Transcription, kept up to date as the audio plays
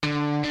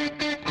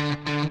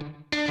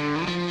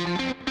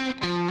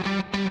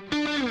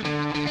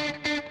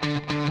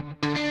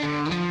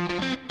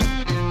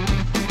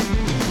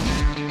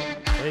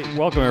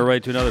Welcome everybody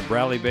to another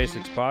Bradley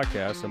Basics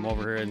podcast. I'm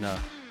over here in a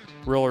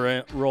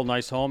real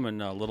nice home in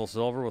Little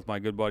Silver with my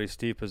good buddy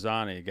Steve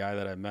Pisani, a guy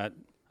that I met,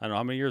 I don't know,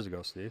 how many years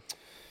ago, Steve?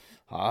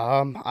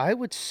 I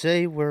would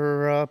say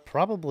we're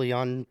probably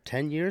on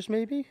 10 years,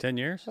 maybe. 10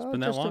 years? It's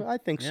been that long? I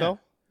think so.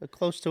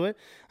 Close to it.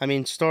 I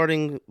mean,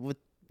 starting with,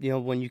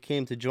 when you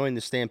came to join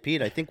the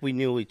Stampede, I think we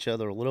knew each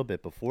other a little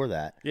bit before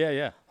that.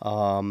 Yeah.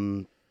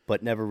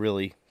 But never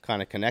really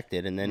kind of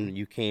connected. And then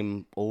you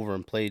came over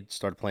and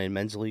started playing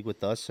men's league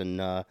with us,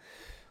 and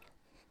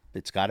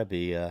it's got to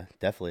be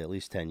definitely at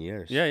least 10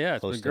 years. Yeah,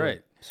 it's been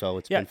great. So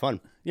it's been fun.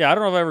 Yeah, I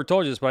don't know if I ever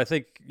told you this, but I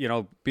think,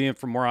 being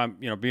from where I'm,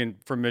 being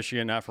from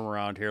Michigan, not from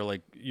around here,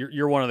 like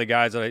you're one of the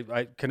guys that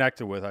I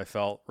connected with, I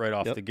felt right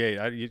off the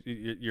gate.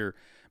 Your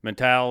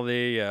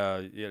mentality,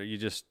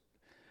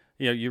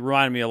 you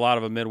remind me a lot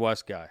of a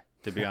Midwest guy,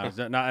 to be honest.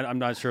 I'm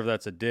not sure if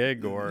that's a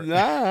dig or,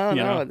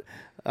 No.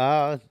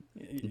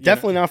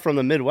 Definitely not from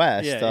the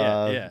Midwest.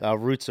 Yeah. Our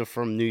roots are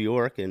from New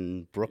York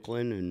and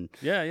Brooklyn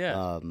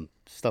and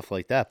stuff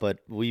like that. But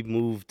we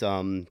moved.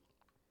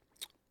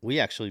 We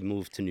actually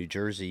moved to New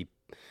Jersey,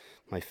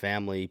 my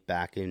family,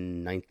 back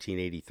in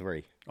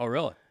 1983. Oh,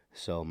 really?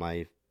 So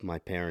my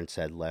parents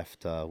had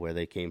left where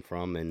they came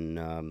from,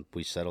 and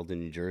we settled in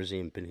New Jersey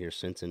and been here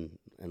since and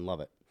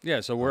love it. Yeah.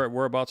 So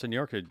whereabouts in New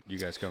York did you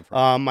guys come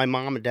from? My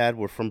mom and dad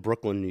were from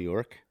Brooklyn, New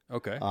York.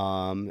 Okay.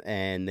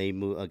 And they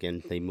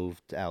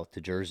moved out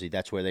to Jersey.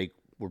 That's where they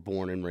were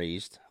born and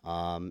raised.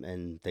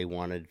 And they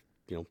wanted,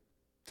 to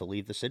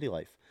leave the city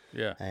life.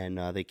 Yeah. And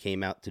they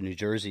came out to New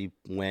Jersey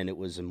when it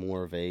was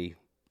more of a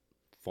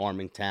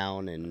farming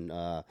town and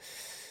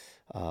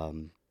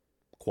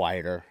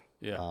quieter.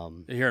 Yeah.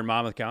 Here in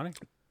Monmouth County?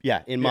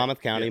 Yeah, in Monmouth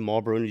County,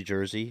 Marlboro, New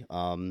Jersey.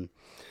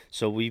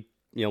 So we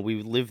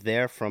lived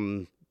there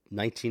from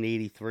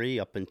 1983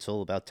 up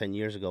until about 10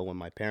 years ago when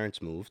my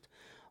parents moved.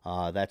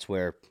 That's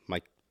where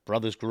my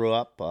brothers grew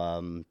up.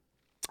 I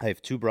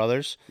have two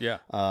brothers. Yeah.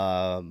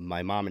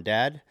 My mom and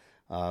dad.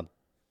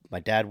 My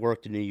dad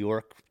worked in New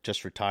York,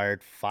 just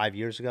retired 5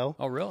 years ago.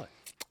 Oh, really?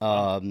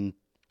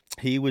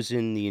 He was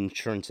in the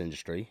insurance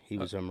industry. He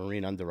was a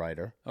marine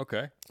underwriter.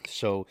 Okay.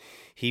 So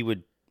he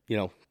would,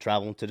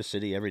 travel into the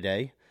city every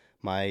day.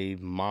 My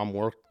mom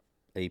worked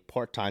a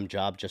part-time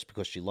job just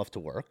because she loved to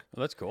work.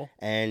 Well, that's cool.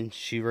 And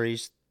she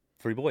raised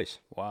 3 boys.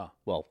 Wow.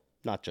 Well,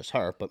 not just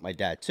her, but my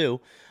dad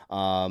too.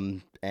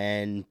 And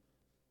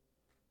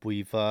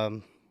we've,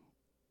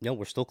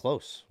 we're still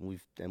close.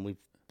 We've been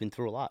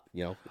through a lot,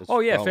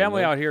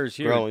 Family out here is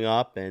huge. Growing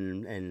up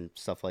and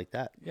stuff like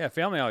that. Yeah,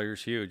 family out here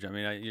is huge. I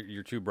mean,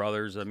 your two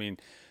brothers. I mean,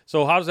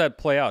 so how does that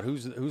play out?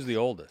 Who's the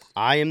oldest?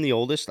 I am the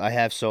oldest. I'm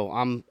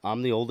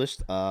the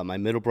oldest. My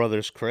middle brother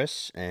is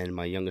Chris, and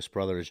my youngest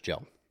brother is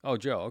Joe. Oh,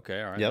 Joe.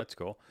 Okay, all right, That's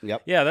cool.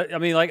 Yep.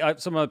 Yeah,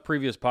 some of the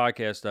previous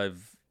podcasts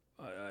I've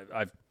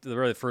the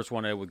very first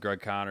one I did with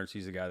Greg Connors.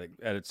 He's the guy that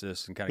edits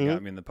this and kind of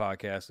got me in the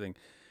podcasting.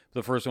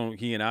 The first one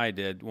he and I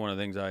did, one of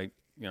the things I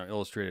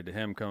illustrated to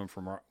him coming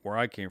from where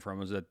I came from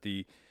was that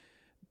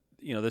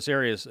this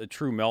area is a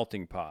true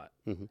melting pot.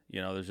 Mm-hmm.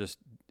 There's just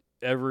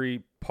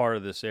every part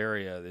of this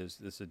area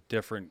is a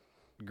different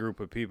group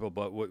of people,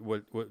 but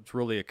what's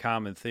really a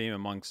common theme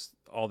amongst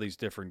all these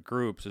different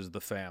groups is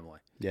the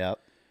family. Yeah.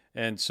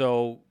 And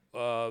so,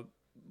 I'm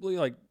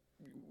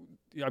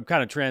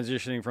kind of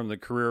transitioning from the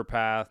career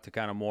path to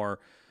kind of more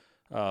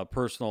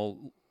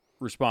personal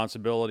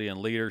responsibility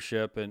and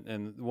leadership.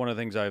 And one of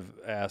the things I've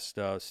asked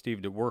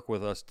Steve to work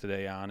with us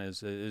today on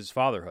is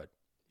fatherhood.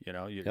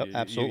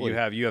 Absolutely.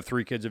 You have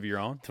 3 kids of your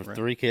own? Right?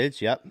 3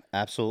 kids, yep,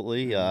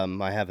 absolutely.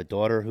 Mm-hmm. I have a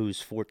daughter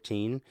who's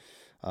 14.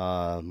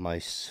 Her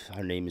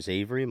name is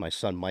Avery. My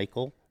son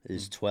Michael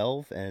is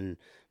 12, and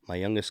my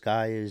youngest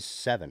guy is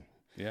 7.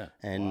 Yeah,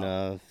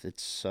 and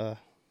it's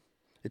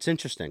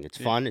interesting. It's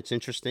fun. It's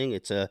interesting.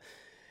 It's a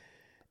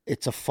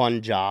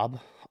fun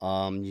job.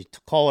 You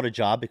call it a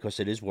job because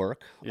it is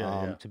work.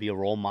 To be a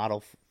role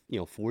model,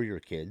 for your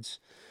kids.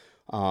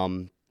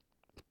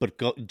 But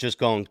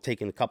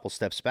taking a couple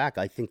steps back,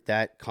 I think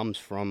that comes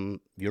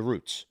from your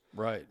roots.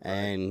 Right.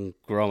 And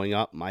growing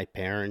up, my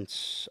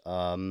parents,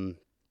 from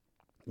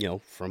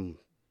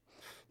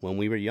when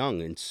we were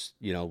young, and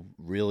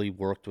really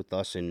worked with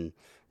us in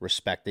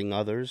respecting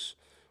others,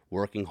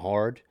 working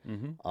hard,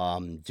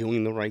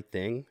 doing the right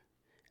thing,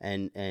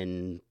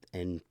 and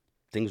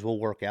things will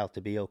work out to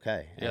be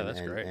okay. Yeah,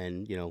 that's great.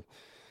 And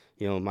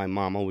my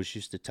mom always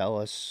used to tell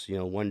us,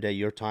 one day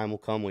your time will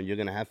come when you're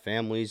going to have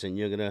families, and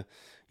you're going to,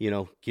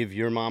 give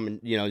your mom,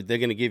 and they're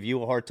going to give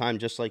you a hard time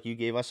just like you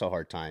gave us a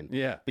hard time.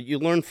 Yeah. But you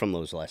learn from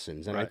those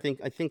lessons, and right.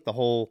 I think the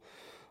whole,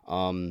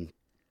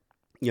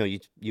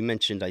 you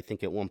mentioned, I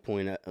think at one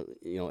point,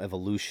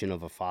 evolution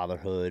of a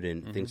fatherhood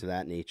and things of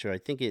that nature. I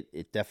think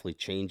it definitely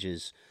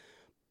changes,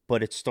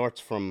 but it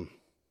starts from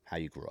how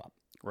you grew up.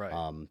 Right.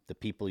 The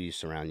people you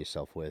surround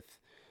yourself with,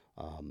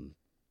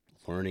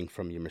 learning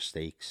from your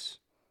mistakes,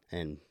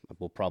 and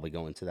we'll probably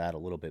go into that a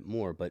little bit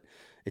more, but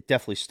it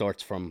definitely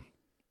starts from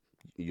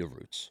your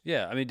roots.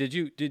 Yeah, I mean,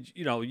 you've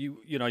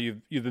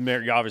been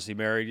married. You're obviously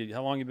married.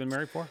 How long have you been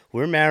married for?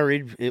 We're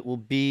married. It will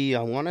be,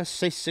 I want to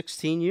say,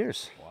 16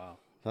 years. Wow.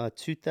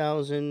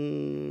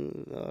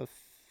 2000,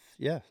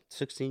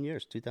 16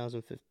 years,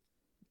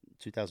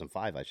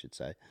 2005, I should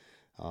say.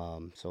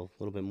 So a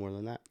little bit more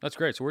than that. That's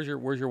great. So where's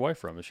your wife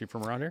from? Is she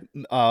from around here?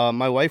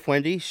 My wife,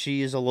 Wendy,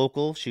 she is a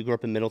local. She grew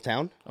up in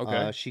Middletown.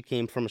 Okay. She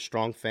came from a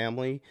strong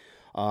family.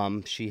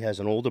 She has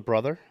an older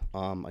brother,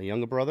 a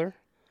younger brother,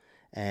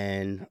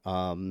 and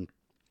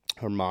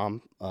her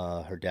mom,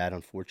 her dad,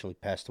 unfortunately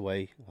passed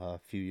away a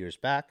few years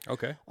back.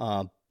 Okay.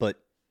 But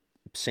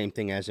same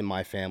thing as in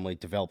my family,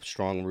 developed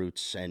strong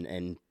roots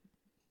and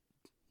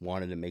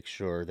wanted to make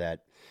sure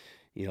that,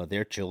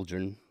 their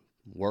children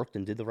worked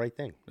and did the right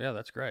thing. Yeah,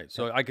 that's great.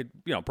 So I could,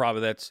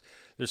 probably there's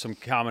some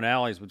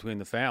commonalities between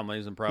the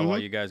families and probably why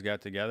you guys got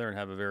together and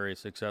have a very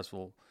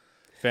successful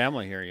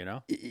family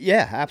here,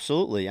 Yeah,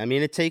 absolutely. I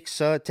mean, it takes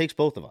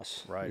both of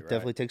us. Right, It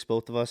definitely takes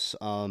both of us.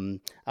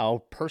 Our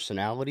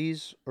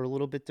personalities are a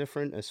little bit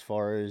different as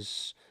far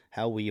as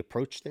how we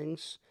approach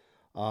things.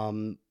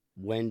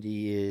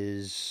 Wendy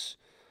is,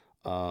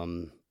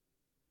 I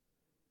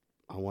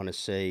want to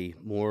say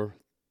more,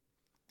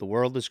 the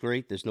world is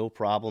great. There's no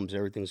problems.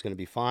 Everything's going to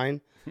be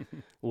fine.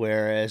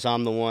 Whereas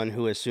I'm the one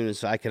who, as soon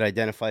as I could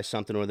identify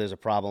something or there's a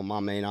problem,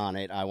 I'm in on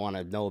it. I want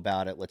to know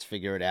about it. Let's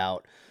figure it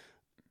out.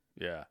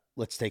 Yeah.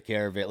 Let's take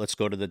care of it. Let's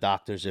go to the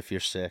doctors if you're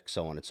sick,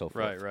 so on and so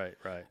forth. Right.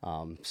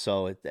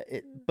 So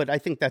but I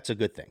think that's a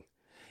good thing.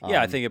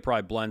 Yeah, I think it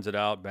probably blends it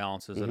out,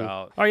 balances it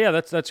out. Oh yeah,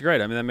 that's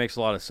great. I mean, that makes a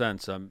lot of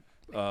sense.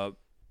 My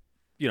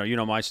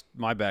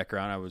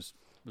background. I was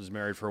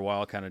married for a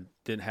while, kind of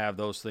didn't have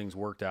those things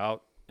worked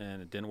out,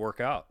 and it didn't work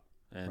out.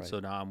 And so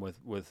now I'm with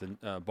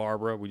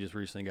Barbara. We just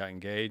recently got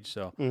engaged.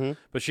 So,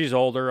 but she's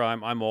older.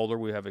 I'm older.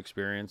 We have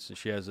experience. And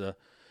she has a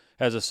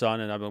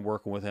son, and I've been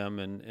working with him.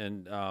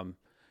 And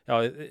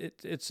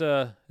it's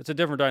a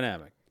different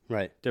dynamic.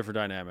 Right. Different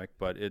dynamic,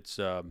 but it's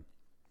kind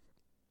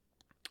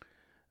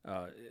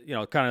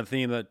of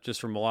theme that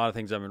just from a lot of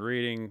things I've been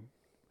reading.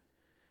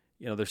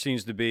 There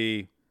seems to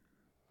be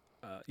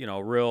a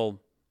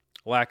real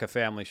lack of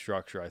family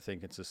structure, I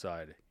think, in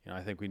society.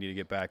 I think we need to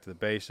get back to the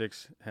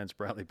basics, hence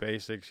Bradley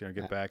Basics,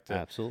 get back to,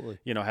 absolutely,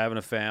 having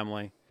a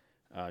family,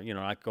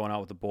 not going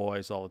out with the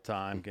boys all the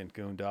time, getting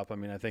gooned up. I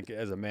mean, I think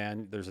as a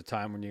man, there's a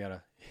time when you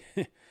gotta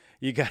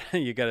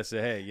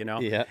say, hey,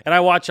 Yeah. And I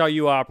watch how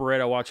you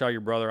operate. I watch how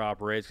your brother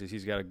operates because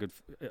he's got a good,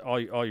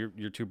 all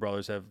your two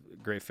brothers have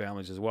great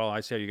families as well. I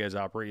see how you guys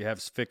operate. You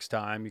have fixed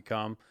time. You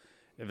come,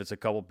 if it's a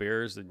couple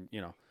beers, then,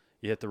 you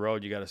hit the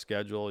road. You got a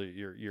schedule.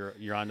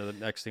 You're on to the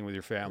next thing with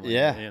your family.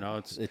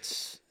 Yeah,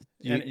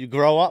 you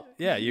grow up.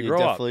 Yeah, you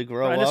definitely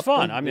grow up. And it's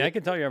fun. I mean, I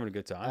can tell you're having a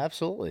good time.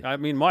 Absolutely. I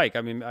mean, Mike.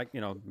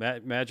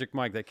 Magic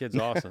Mike. That kid's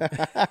awesome.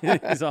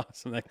 He's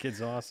awesome. That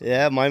kid's awesome.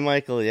 Yeah, my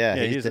Michael. Yeah,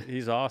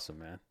 he's awesome,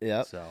 man.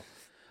 Yeah. So,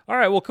 all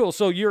right. Well, cool.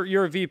 So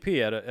you're a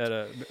VP at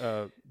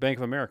a Bank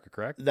of America,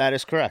 correct? That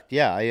is correct.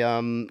 Yeah,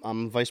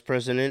 I'm vice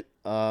president.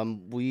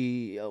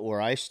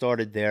 Where I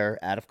started there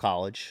out of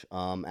college.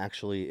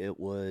 Actually, it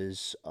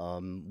was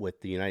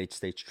with the United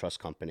States Trust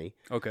Company.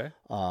 Okay.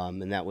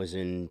 And that was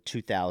in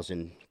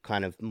 2000,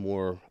 kind of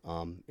more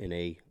in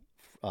a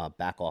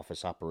back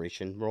office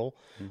operation role.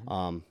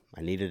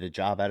 I needed a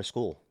job out of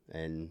school,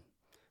 and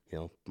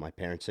my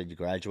parents said, you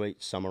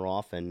graduate, summer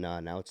off, and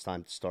now it's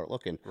time to start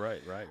looking.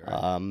 Right.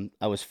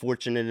 I was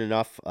fortunate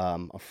enough.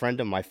 A friend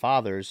of my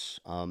father's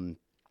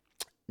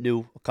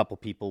knew a couple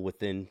people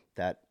within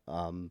that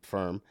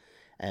firm,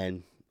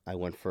 and I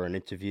went for an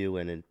interview,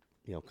 and it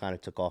kind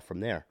of took off from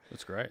there.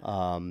 That's great.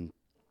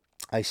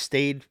 I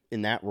stayed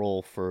in that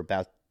role for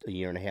about a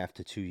year and a half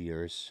to 2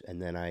 years,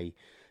 and then I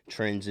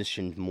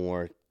transitioned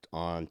more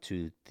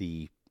onto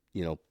the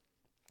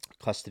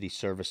custody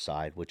service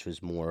side, which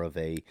was more of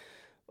a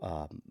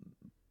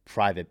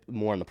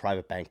more on the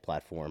private bank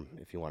platform,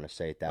 if you want to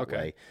say it that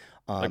way.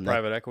 Like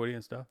private equity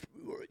and stuff?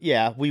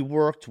 Yeah, we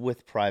worked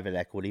with private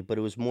equity, but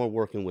it was more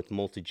working with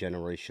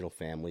multi-generational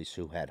families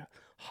who had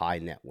high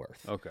net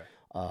worth. Okay.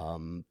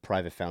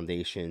 Private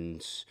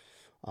foundations,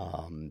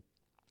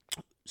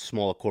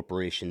 smaller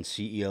corporations,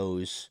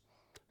 CEOs,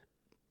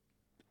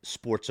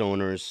 sports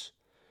owners,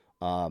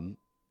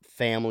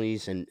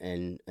 families,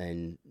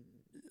 and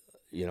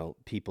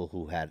people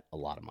who had a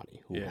lot of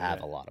money,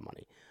 a lot of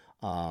money.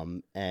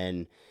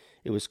 And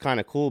it was kind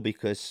of cool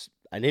because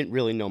I didn't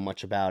really know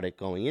much about it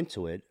going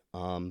into it.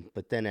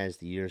 But then as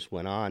the years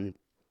went on,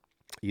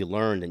 you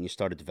learned and you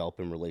started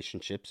developing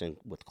relationships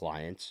with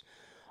clients.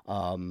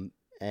 And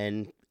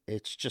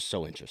it's just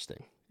so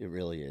interesting. It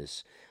really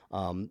is.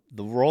 The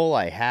role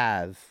I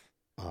have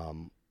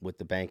with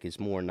the bank is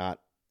more not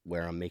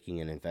where I'm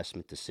making an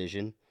investment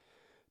decision,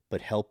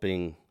 but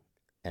helping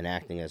and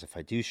acting as a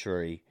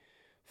fiduciary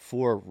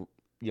for,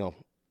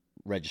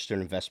 registered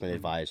investment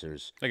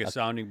advisors. Like a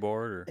sounding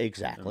board? Or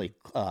exactly.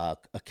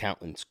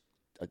 Accountants,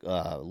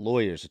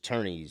 lawyers,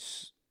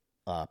 attorneys,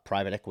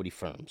 private equity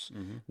firms,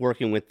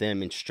 working with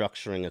them in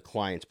structuring a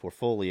client's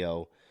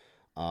portfolio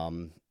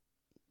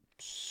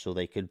so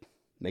they could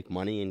make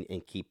money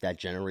and keep that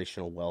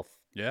generational wealth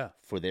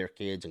for their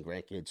kids and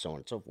grandkids, so on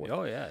and so forth.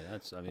 Oh, yeah.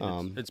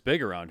 It's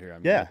big around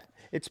here.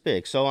 It's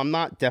big. So I'm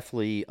not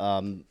definitely,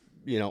 on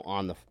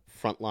the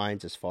front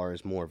lines as far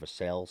as more of a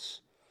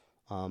sales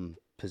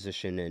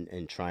position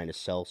and trying to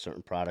sell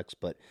certain products,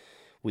 but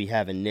we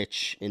have a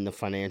niche in the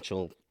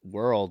financial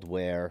world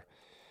where,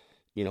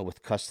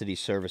 with custody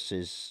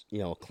services,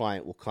 a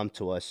client will come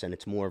to us and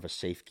it's more of a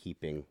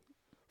safekeeping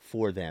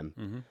for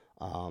them.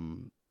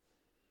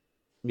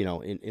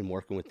 In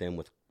working with them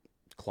with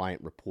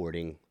client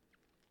reporting,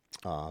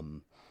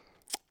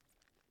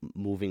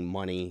 moving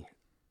money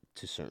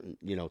to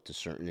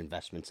certain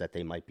investments that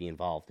they might be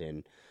involved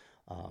in,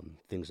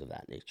 things of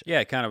that nature.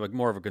 Yeah, kind of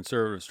more of a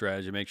conservative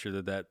strategy. Make sure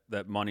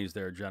that money's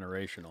there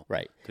generational,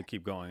 right, to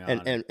keep going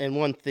on. And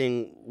one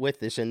thing with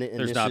this, and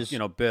there's this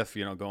not Biff,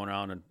 going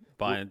around and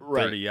buying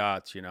 30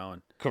 yachts,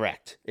 and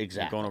correct,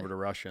 exactly, going over to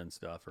Russia and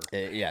stuff.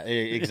 Yeah,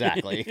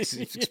 exactly,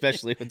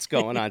 especially what's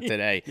going on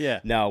today.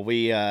 Yeah, no,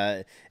 we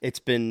it's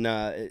been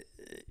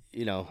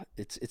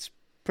it's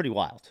pretty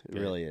wild. It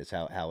really is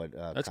how it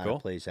kind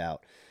of plays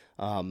out.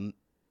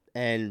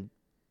 And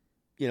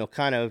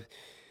kind of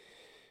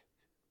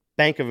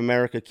Bank of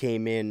America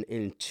came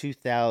in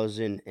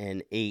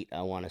 2008,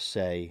 I want to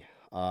say,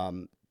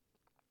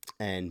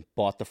 and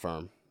bought the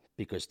firm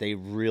because they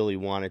really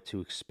wanted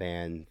to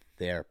expand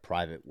their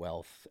private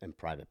wealth and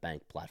private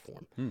bank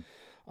platform.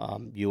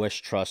 U.S.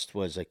 Trust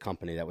was a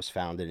company that was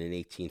founded in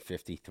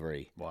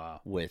 1853.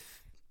 Wow.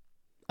 With,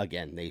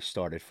 again, they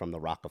started from the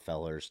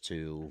Rockefellers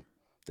to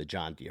the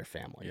John Deere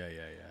family.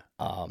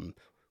 Yeah.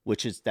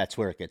 That's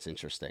where it gets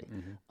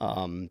interesting.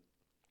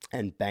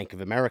 And Bank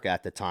of America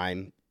at the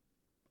time,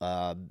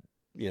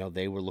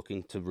 they were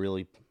looking to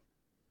really,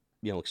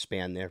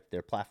 expand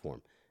their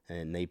platform,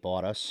 and they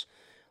bought us,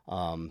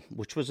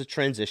 which was a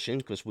transition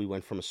because we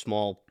went from a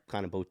small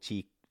kind of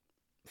boutique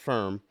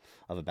firm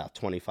of about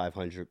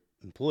 2,500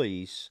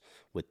 employees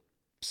with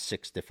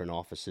 6 different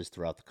offices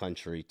throughout the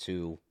country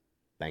to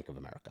Bank of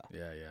America.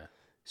 Yeah.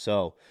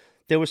 So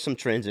there was some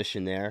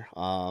transition there,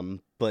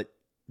 but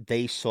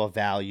they saw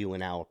value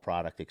in our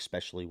product,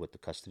 especially with the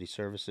custody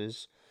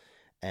services.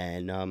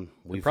 And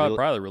we've probably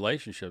the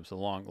relationships, the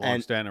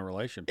long-standing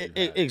relationships.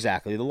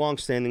 Exactly, the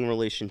long-standing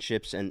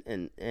relationships,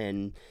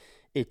 and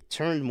it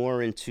turned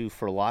more into,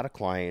 for a lot of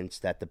clients,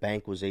 that the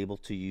bank was able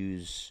to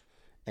use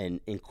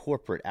and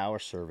incorporate our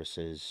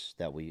services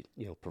that we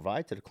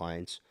provide to the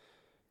clients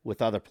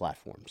with other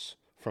platforms,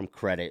 from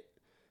credit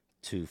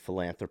to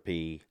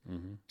philanthropy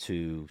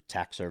to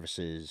tax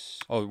services.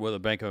 Oh, with the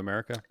Bank of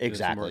America?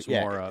 Exactly.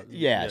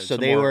 So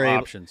they were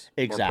options,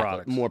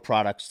 exactly more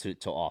products to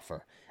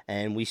offer.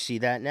 And we see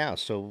that now.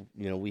 So,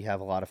 we have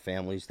a lot of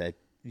families that,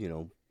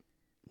 are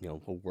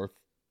worth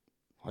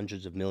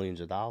hundreds of millions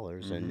of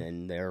dollars,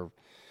 and they're,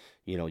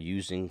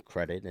 using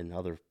credit and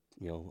other,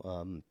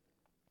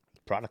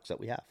 products that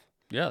we have.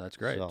 Yeah, that's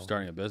great. So,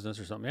 starting a business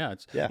or something. Yeah,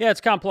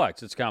 it's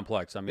complex.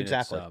 I mean,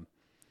 exactly.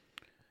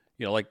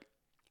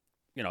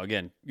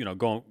 Again,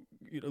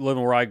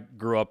 living where I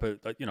grew up,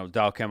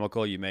 Dow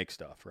Chemical, you make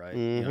stuff, right?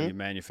 You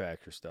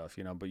manufacture stuff,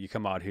 but you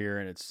come out here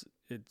and it's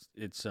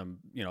some,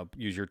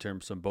 use your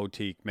term, some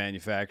boutique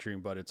manufacturing,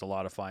 but it's a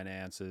lot of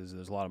finances.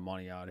 There's a lot of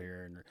money out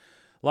here and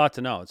a lot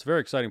to know. It's a very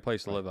exciting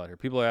place to live out here.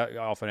 People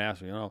often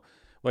ask me,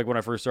 like when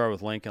I first started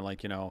with Lincoln,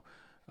 I'm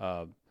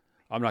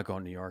not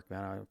going to New York,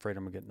 man. I'm afraid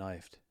I'm gonna get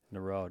knifed in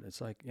the road.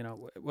 It's like,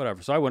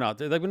 whatever. So I went out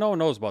there. Like, no one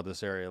knows about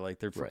this area. Like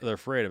they're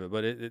afraid of it.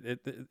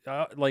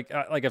 But like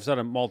I've said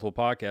on multiple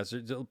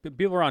podcasts,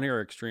 people around here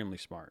are extremely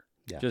smart.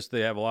 Yeah. Just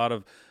they have a lot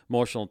of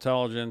emotional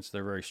intelligence.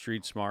 They're very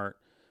street smart.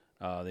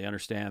 They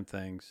understand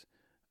things.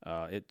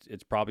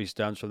 It probably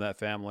stems from that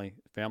family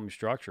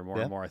structure more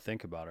and more I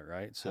think about it.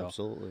 Right. So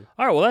absolutely.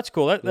 All right. Well, that's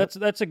cool.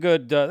 That's a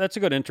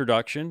good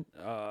introduction.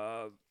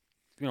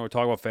 We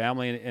talk about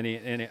family.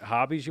 Any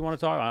hobbies you want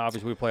to talk?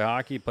 Obviously, we play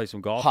hockey, play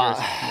some golf.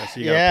 I see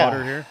you got a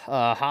putter here.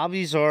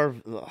 Hobbies are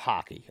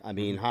hockey. I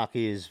mean,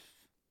 hockey is.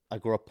 I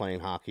grew up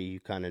playing hockey.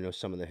 You kind of know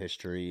some of the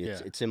history.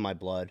 It's in my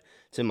blood.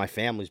 It's in my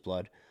family's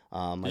blood.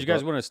 Did you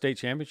guys win a state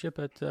championship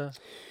at?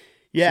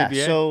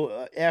 CBA?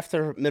 So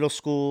after middle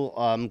school,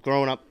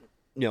 growing up,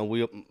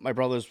 my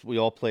brothers, we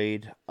all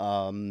played.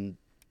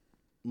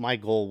 My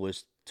goal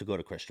was to go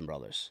to Christian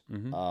Brothers.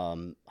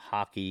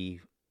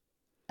 Hockey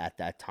at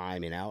that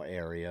time in our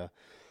area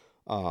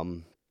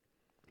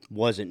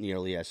wasn't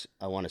nearly as,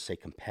 I want to say,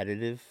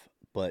 competitive,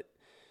 but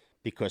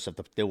because of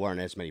there weren't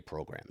as many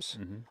programs.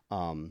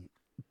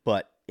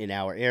 But in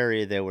our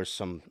area, there were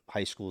some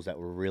high schools that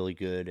were really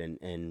good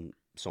and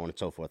so on and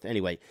so forth.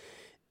 Anyway,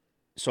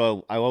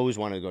 so I always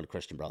wanted to go to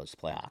Christian Brothers to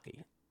play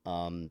hockey.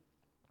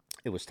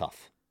 It was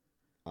tough.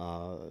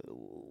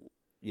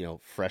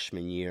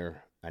 Freshman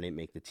year, I didn't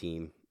make the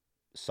team.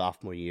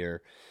 Sophomore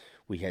year,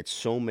 we had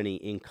so many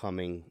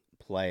incoming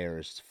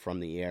players from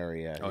the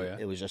area. Oh, yeah?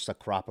 It was just a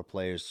crop of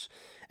players,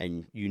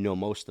 and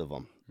most of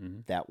them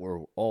that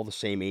were all the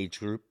same age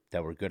group,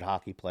 that were good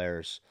hockey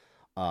players,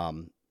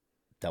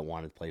 that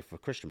wanted to play for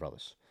Christian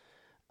Brothers.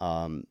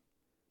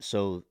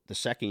 So the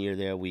second year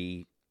there,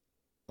 we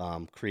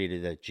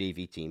created a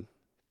JV team.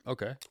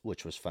 Okay.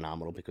 Which was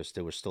phenomenal because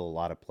there were still a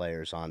lot of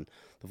players on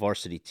the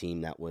varsity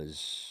team they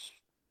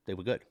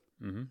were good.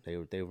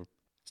 They were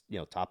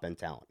top end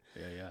talent.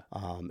 Yeah.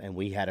 And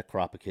we had a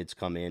crop of kids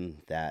come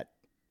in that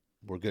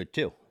were good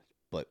too,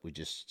 but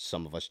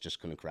some of us just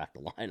couldn't crack the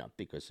lineup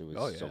because it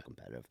was so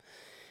competitive.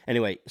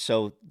 Anyway,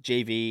 so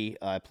JV,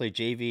 I played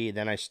JV,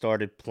 then I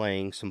started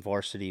playing some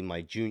varsity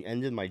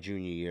ended my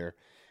junior year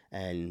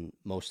and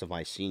most of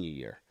my senior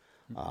year.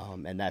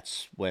 And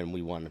that's when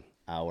we won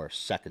our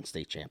second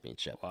state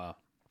championship. Wow.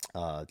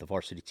 The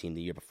varsity team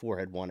the year before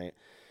had won it.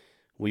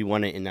 We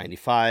won it in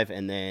 95,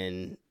 and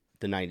then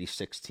the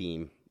 96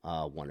 team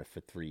won it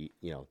for 3,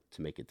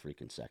 to make it 3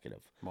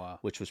 consecutive. Wow.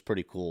 Which was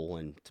pretty cool,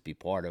 and to be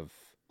part of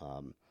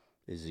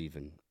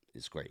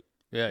is great.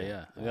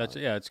 Yeah.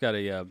 It's got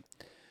a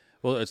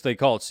they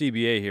call it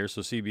CBA here.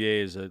 So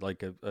CBA is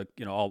like a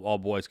all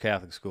boys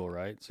Catholic school,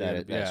 right?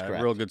 So that's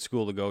correct. A real good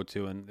school to go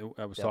to. And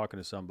I was talking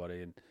to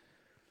somebody, and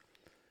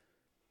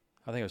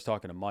I think I was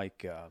talking to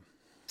Mike.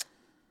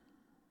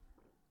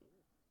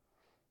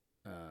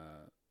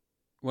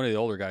 One of the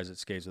older guys that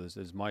skates with us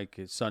is Mike.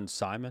 His son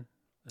Simon.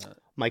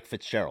 Mike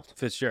Fitzgerald.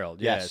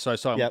 Yeah. Yes. So I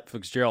saw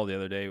Fitzgerald the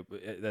other day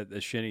at the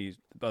Shinny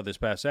this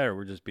past Saturday.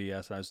 We're just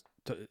BS, and I was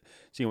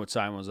seeing what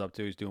Simon was up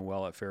to. He's doing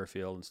well at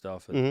Fairfield and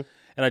stuff. And,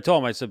 and I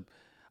told him, I said,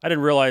 I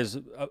didn't realize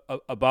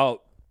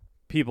about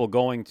people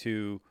going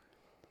to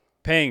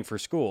paying for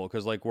school,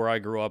 because like where I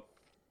grew up,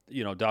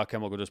 Dow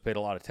Chemical just paid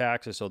a lot of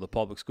taxes, so the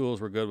public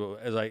schools were good.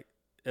 But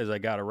as I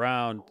got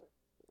around,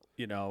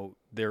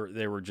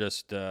 they were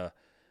just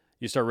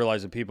you start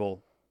realizing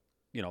people,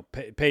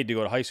 paid to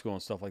go to high school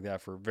and stuff like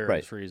that for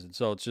various reasons.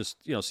 So it's just,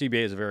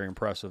 CBA is a very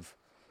impressive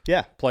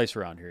place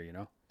around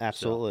here,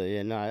 Absolutely.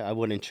 So. And I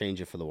wouldn't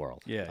change it for the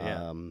world.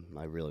 Yeah.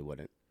 I really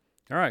wouldn't.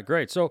 All right,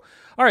 great. So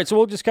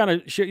we'll just kind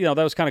of,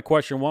 that was kind of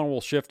question one.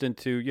 We'll shift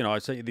into, I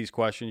sent you these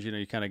questions,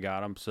 you kind of got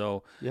them.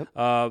 So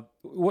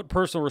what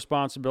personal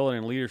responsibility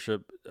and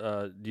leadership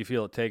do you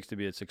feel it takes to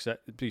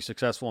be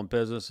successful in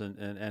business and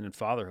in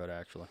fatherhood,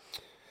 actually?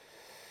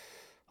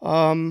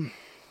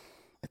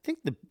 I think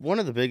one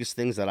of the biggest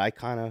things that I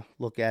kind of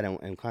look at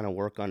and kind of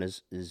work on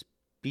is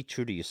be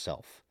true to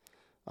yourself.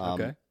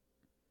 Okay.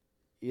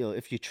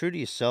 If you're true to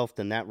yourself,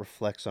 then that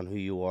reflects on who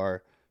you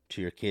are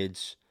to your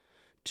kids,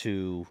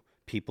 to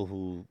people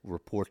who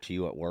report to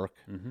you at work,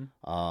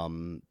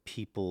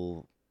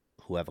 people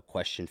who have a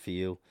question for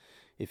you.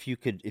 If you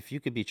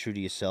could be true to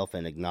yourself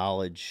and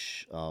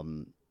acknowledge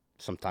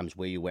sometimes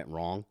where you went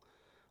wrong,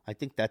 I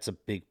think that's a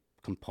big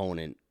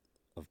component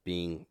of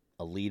being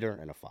a leader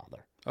and a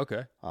father.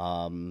 Okay.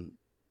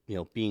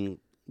 You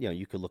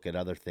could look at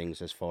other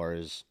things as far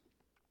as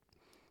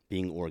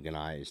being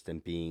organized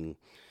and being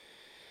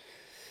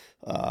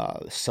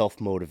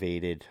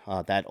self-motivated.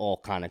 That all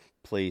kind of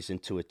plays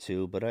into it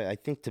too. But I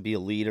think to be a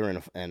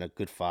leader and a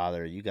good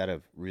father, you got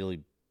to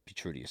really be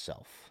true to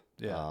yourself.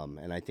 Yeah.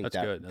 And I think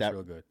that's good. That's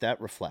real good. That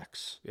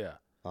reflects. Yeah.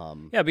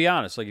 Be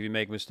honest. Like if you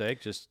make a mistake,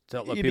 just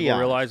let people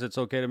realize it's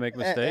okay to make a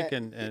mistake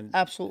and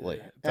absolutely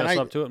fess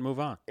up to it and move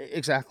on.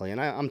 Exactly. And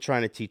I'm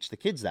trying to teach the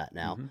kids that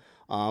now.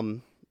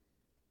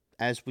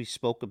 As we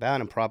spoke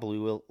about, and probably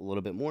will a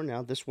little bit more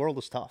now, this world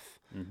is tough.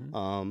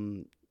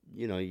 The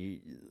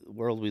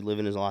world we live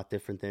in is a lot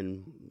different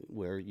than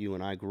where you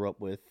and I grew up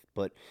with.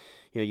 But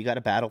you got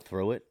to battle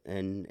through it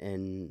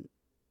and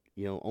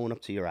own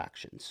up to your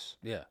actions.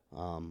 Yeah.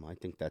 I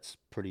think that's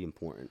pretty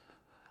important.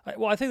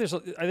 I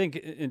think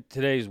in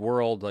today's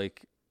world,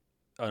 like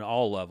on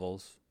all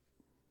levels,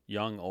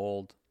 young,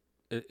 old,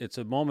 it's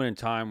a moment in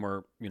time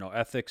where,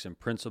 ethics and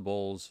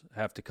principles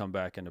have to come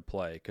back into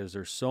play, because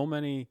there's so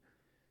many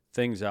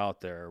things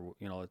out there.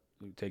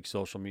 Take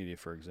social media,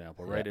 for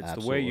example, right? Yeah, it's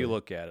absolutely. the way you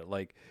look at it.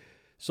 Like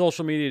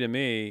social media to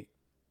me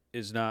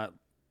is not,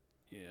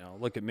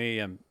 look at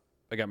me,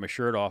 I got my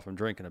shirt off, I'm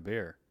drinking a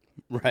beer.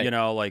 Right.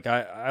 Like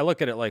I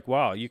look at it like,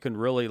 wow, you can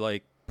really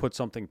like put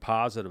something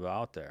positive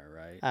out there,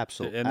 right?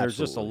 Absolutely. And there's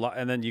just a lot,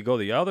 and then you go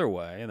the other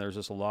way, and there's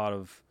just a lot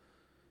of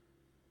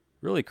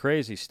really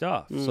crazy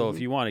stuff. So if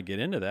you want to get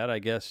into that, I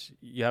guess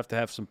you have to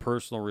have some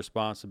personal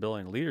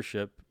responsibility and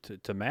leadership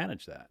to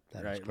manage that,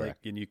 right? Like,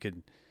 and you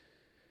could.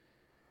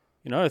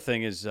 Another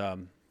thing is,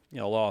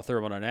 law of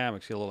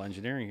thermodynamics. A little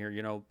engineering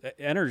here.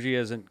 Energy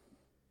isn't,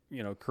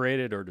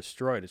 created or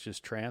destroyed. It's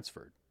just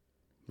transferred.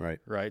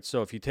 Right.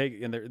 So if you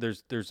take, and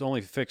there's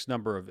only a fixed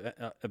number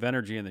of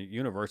energy in the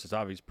universe. It's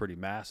obviously pretty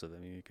massive. I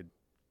mean, you could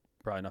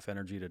probably enough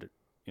energy to,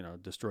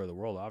 destroy the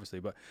world, obviously.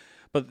 But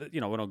we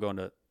don't go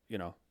into,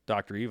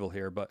 Dr. Evil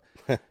here, but,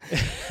 but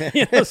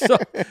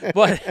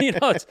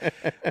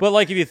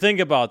like if you think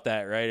about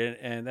that, right,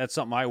 and that's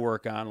something I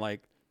work on.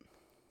 Like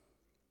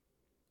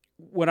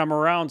when I'm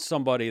around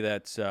somebody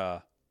that's,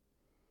 I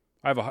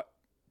have a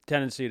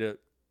tendency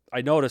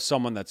I notice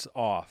someone that's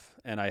off.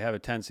 And I have a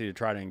tendency to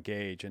try to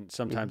engage, and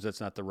sometimes that's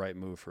not the right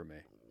move for me.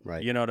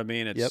 Right. You know what I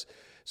mean?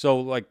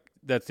 So like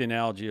that's the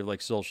analogy of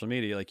like social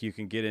media. Like you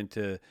can get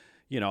into,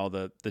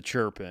 the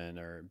chirping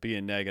or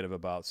being negative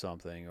about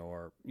something,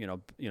 or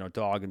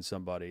dogging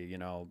somebody,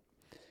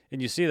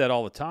 and you see that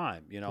all the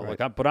time. Right.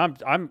 Like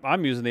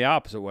I'm using the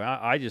opposite way.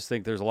 I just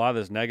think there's a lot of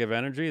this negative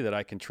energy that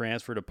I can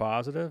transfer to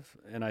positive,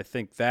 and I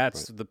think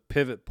that's the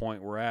pivot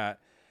point we're at.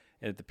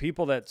 And the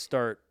people that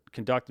start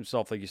conduct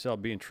himself like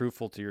yourself, being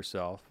truthful to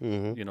yourself.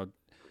 Mm-hmm.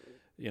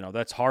 You know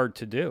that's hard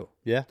to do.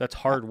 Yeah, that's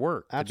hard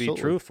work absolutely.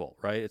 to be truthful,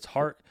 right? It's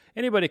hard.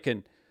 Anybody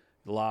can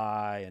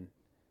lie and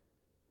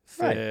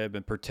fib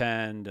and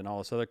pretend and all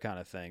this other kind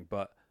of thing,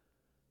 but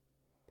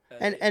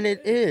and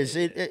it is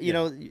you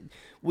know,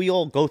 we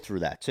all go through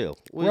that too.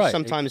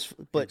 Sometimes,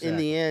 but in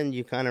the end,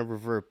 you kind of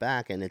revert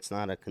back, and it's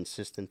not a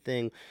consistent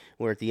thing.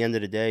 Where at the end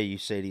of the day, you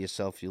say to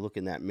yourself, you look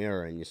in that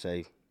mirror and you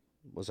say,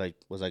 "Was I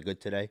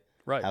good today?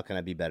 Right. How can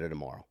I be better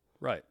tomorrow?"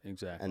 Right.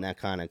 Exactly. And that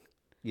kind of,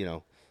 you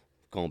know,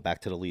 going back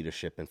to the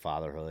leadership and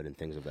fatherhood and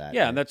things of that.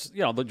 Yeah, and that's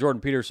the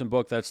Jordan Peterson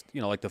book. That's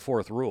like the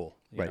fourth rule.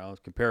 You know,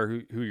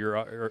 compare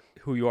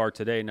who you are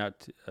today,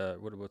 not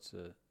what's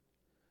the.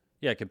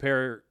 Yeah,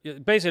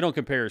 basically don't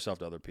compare yourself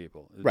to other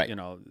people. Right. You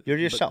know, you're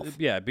yourself.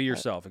 Be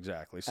yourself,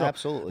 exactly. So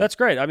absolutely. That's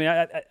great. I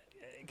mean,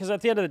 because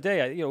at the end of the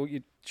day,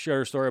 you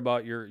share a story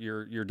about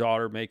your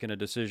daughter making a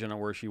decision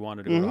on where she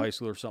wanted to go to high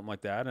school or something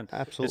like that. And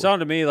absolutely. It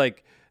sounded to me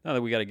like, not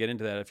that we got to get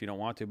into that if you don't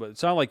want to, but it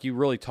sounded like you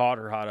really taught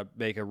her how to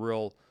make a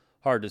real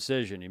hard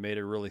decision. You made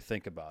her really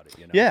think about it.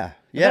 Yeah.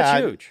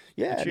 That's huge.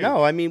 That's huge.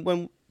 No, I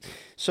mean,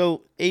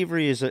 so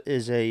Avery is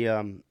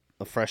a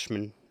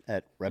freshman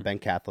at Red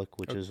Bank Catholic,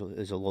 which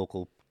is a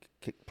local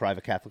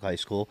private Catholic high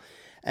school,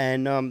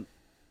 and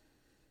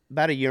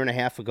about a year and a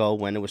half ago,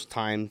 when it was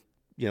time,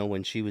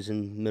 when she was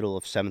in the middle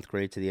of 7th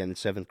grade to the end of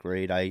 7th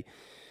grade, I,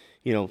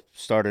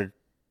 started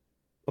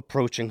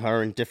approaching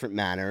her in different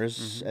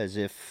manners, as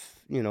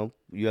if, you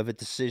have a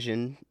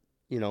decision,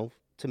 to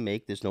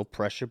make. There's no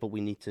pressure, but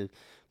we need to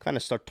kind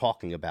of start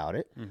talking about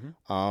it.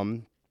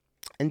 And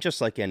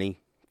just like any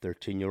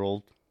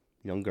 13-year-old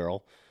young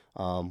girl,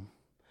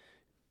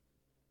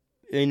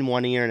 in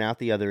one ear and out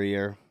the other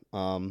ear,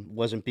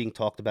 wasn't being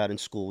talked about in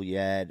school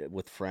yet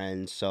with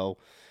friends, so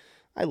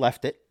I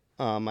left it.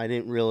 I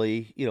didn't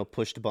really,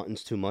 push the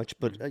buttons too much,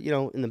 but,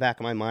 in the back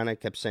of my mind, I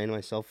kept saying to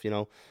myself, I'm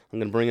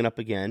going to bring it up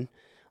again.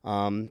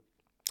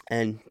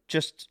 And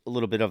just a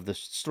little bit of the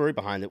story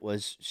behind it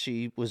was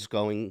she was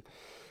going,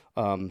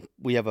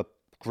 we have a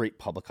great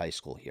public high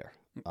school here.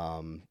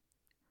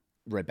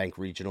 Red Bank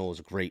Regional is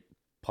a great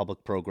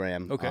public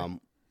program. Okay.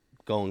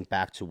 Going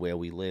back to where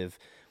we live,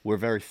 we're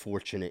very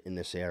fortunate in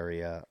this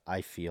area,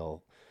 I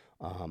feel,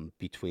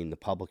 between the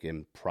public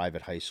and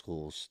private high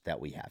schools that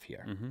we have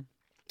here.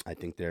 I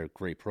think they're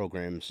great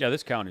programs. Yeah,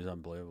 this county is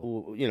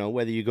unbelievable.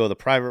 Whether you go the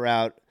private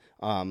route,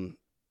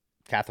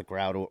 Catholic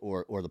route,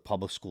 or the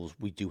public schools,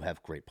 we do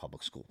have great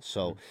public schools.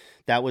 So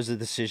that was the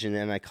decision,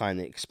 and I kind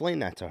of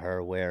explained that to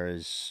her,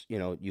 whereas,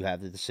 you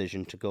have the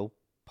decision to go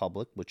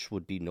public, which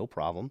would be no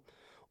problem,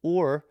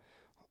 or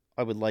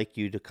I would like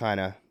you to kind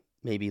of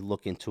maybe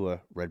look into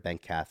a Red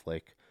Bank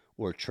Catholic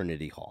or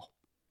Trinity Hall.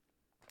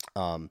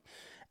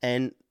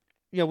 And,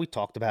 we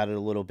talked about it a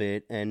little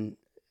bit, and,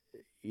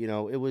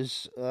 it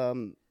was a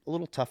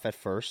little tough at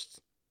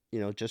first,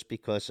 just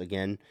because,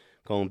 again,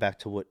 going back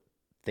to what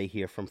they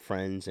hear from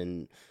friends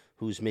and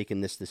who's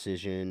making this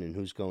decision and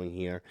who's going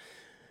here.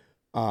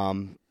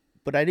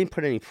 But I didn't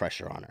put any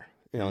pressure on her.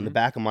 In the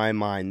back of my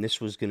mind,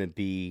 this was going to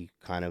be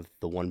kind of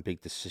the one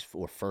big decision,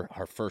 or for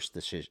her first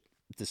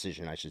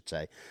decision, I should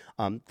say,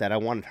 that I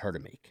wanted her to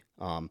make.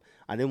 I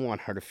didn't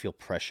want her to feel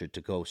pressured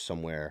to go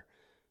somewhere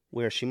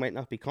where she might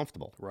not be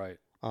comfortable. Right.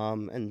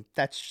 And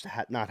that's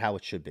not how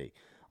it should be.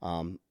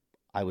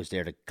 I was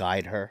there to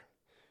guide her,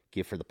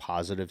 give her the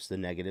positives, the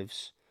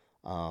negatives,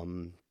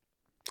 and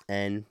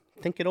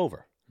think it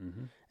over.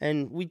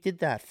 And we did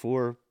that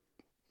for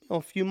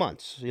a few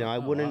months. I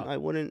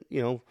wouldn't,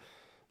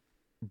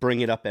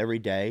 bring it up every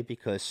day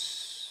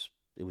because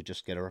it would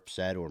just get her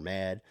upset or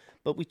mad.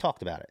 But we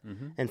talked about it.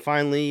 And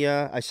finally,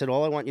 I said,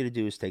 all I want you to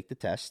do is take the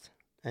test,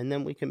 and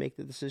then we can make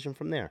the decision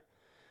from there.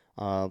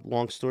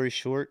 Long story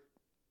short,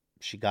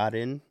 she got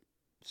in.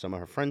 Some of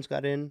her friends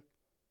got in.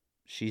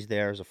 She's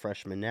there as a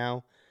freshman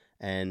now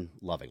and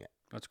loving it.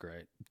 That's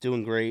great.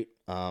 Doing great.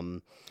 I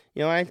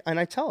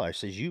tell her, I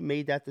says, you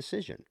made that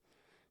decision.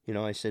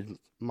 I said,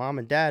 Mom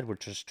and Dad were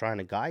just trying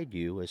to guide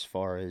you as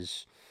far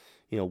as,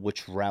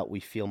 which route we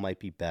feel might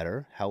be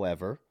better.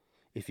 However,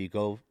 if you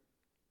go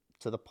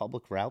to the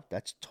public route,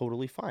 that's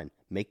totally fine.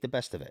 Make the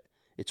best of it.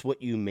 It's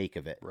what you make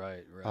of it.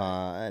 Right.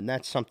 And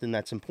that's something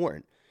that's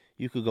important.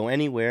 You could go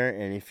anywhere,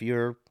 and if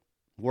you're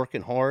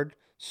working hard,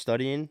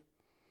 studying,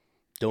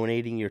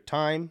 donating your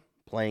time,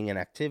 playing an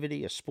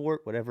activity, a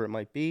sport, whatever it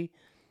might be,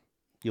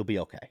 you'll be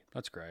okay.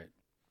 That's great.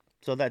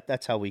 So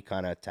that's how we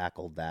kind of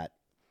tackled that.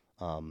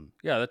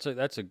 Yeah,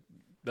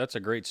 that's a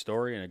great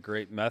story and a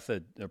great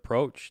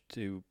approach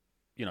to,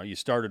 you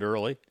started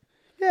early.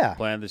 Yeah.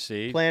 Planted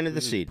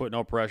the seed. Put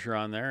no pressure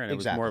on there, and it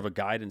was more of a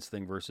guidance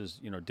thing versus,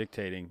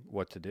 dictating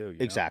what to do.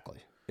 Exactly.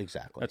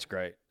 That's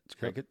great. It's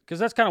great because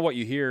that's kind of what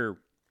you hear.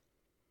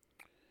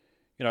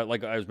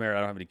 Like I was married, I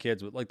don't have any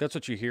kids, but like that's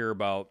what you hear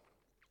about.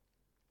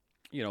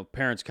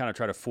 Parents kind of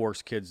try to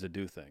force kids to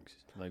do things,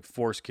 like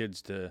force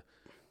kids to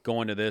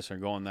go into this or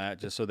go in that,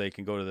 just so they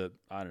can go to the,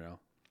 I don't know,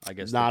 I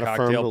guess not the a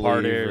cocktail firm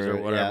parties believer,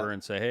 or whatever,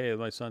 and say, hey,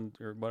 my son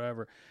or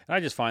whatever. And I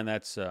just find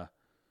that's the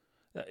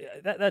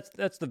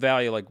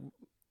value. Like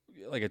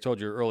like I told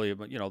you earlier,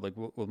 but like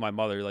with my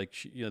mother, like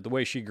she, the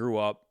way she grew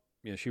up,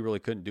 she really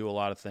couldn't do a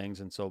lot of things,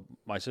 and so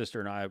my sister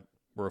and I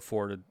were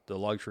afforded the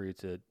luxury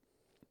to,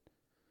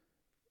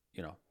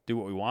 do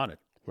what we wanted.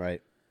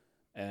 Right.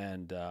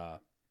 And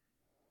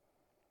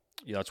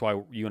that's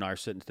why you and I are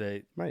sitting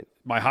today. Right.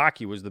 My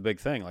hockey was the big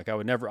thing. Like I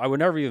would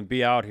never even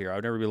be out here. I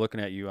would never be looking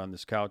at you on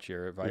this couch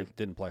here if I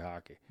didn't play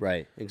hockey.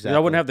 Right. Exactly. And I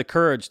wouldn't have the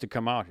courage to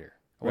come out here.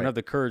 I wouldn't have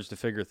the courage to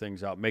figure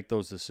things out, make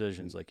those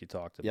decisions like you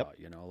talked about.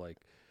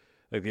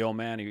 Like the old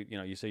man,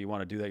 you say you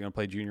want to do that. You want to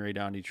play Junior A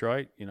down in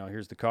Detroit.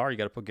 Here's the car. You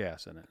got to put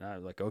gas in it. And I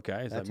was like,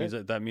 okay. So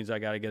that means I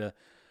got to get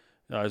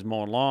I was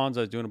mowing lawns.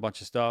 I was doing a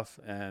bunch of stuff,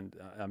 and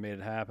I made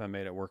it happen. I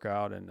made it work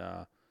out, and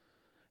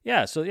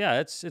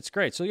it's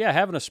great. So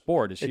having a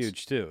sport is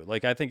huge too.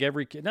 Like I think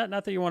every kid, not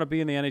that you want to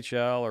be in the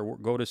NHL or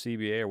go to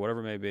CBA or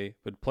whatever it may be,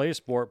 but play a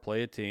sport,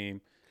 play a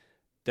team,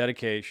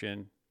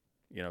 dedication.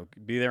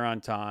 Be there on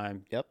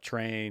time. Yep.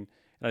 Train.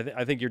 And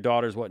I think your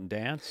daughter's in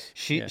dance.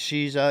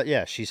 She's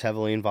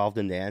heavily involved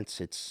in dance.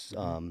 It's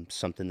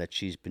something that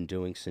she's been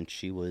doing since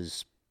she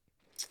was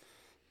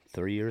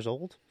 3 years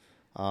old.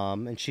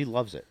 And she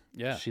loves it.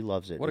 Yeah, she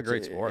loves it. What a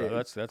great sport!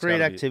 That's great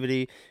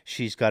activity.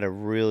 She's got a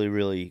really,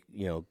 really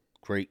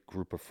great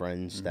group of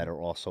friends that are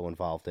also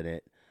involved in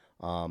it.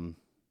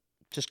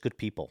 Just good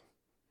people.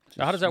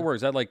 Now, how does that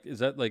work? Is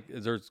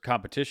there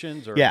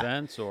competitions or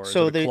events or is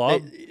it a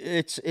club?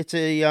 It's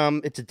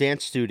a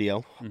dance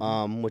studio,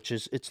 which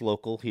it's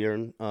local here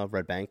in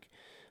Red Bank.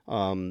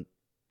 They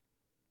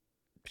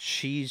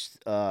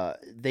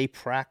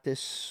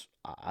practice.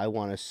 I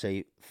want to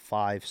say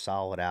 5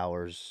 solid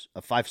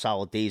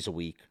days a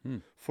week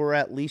for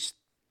at least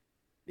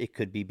it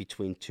could be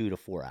between 2 to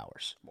 4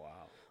 hours.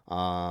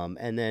 Wow.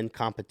 And then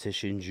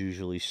competitions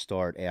usually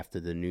start after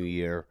the new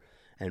year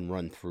and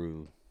run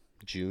through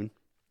June.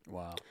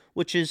 Wow.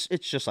 It's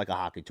just like a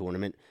hockey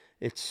tournament.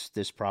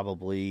 There's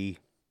probably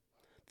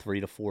 3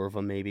 to 4 of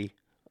them maybe.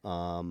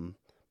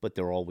 But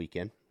they're all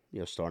weekend,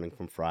 starting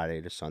from Friday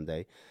to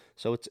Sunday.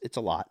 So it's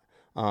a lot.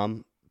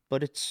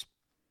 But it's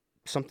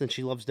something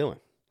she loves doing.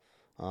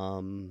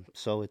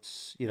 So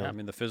it's,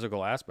 the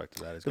physical aspect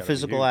of that is the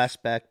physical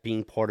aspect,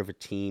 being part of a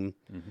team,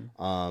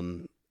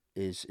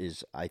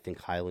 is I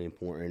think highly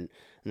important,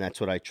 and that's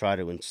what I try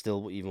to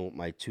instill even with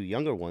my 2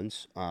 younger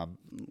ones,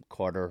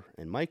 Carter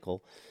and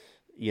Michael.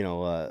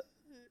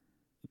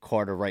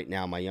 Carter right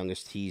now, my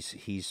youngest,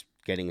 he's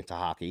getting into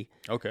hockey.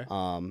 Okay.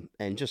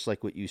 And just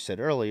like what you said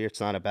earlier, it's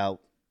not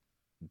about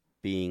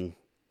being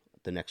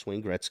the next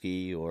Wayne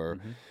Gretzky or,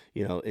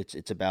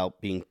 it's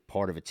about being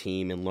part of a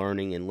team and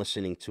learning and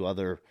listening to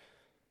other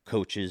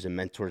coaches and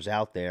mentors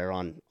out there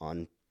on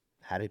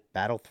how to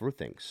battle through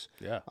things.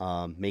 Yeah.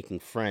 Making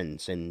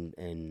friends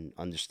and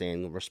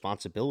understanding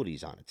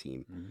responsibilities on a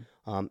team.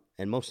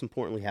 And most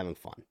importantly, having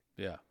fun.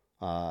 Yeah.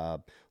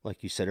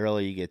 Like you said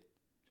earlier, you get,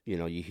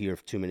 you hear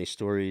too many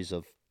stories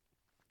of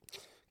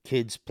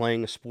kids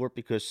playing a sport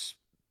because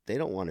they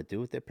don't want to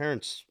do it. Their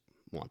parents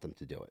want them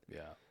to do it.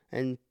 Yeah.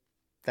 And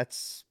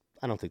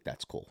I don't think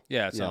that's cool.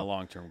 Yeah, it's not a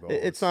long-term goal.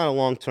 It's not a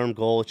long-term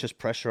goal. It's just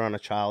pressure on a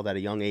child at a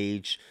young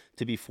age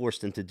to be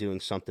forced into doing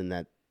something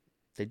that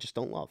they just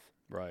don't love.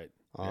 Right.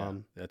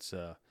 That's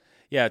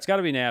it's got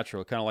to be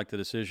natural. Kind of like the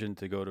decision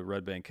to go to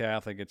Red Bank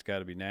Catholic. It's got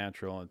to be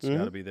natural. It's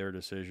got to be their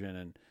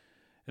decision.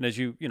 And as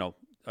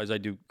as I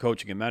do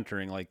coaching and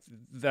mentoring, like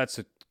that's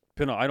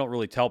I don't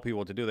really tell people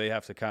what to do. They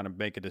have to kind of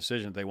make a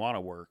decision if they want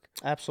to work.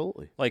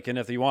 Absolutely. Like, and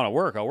if you want to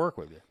work, I'll work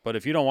with you. But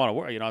if you don't want to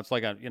work, it's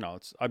like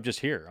I'm just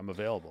here. I'm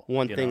available.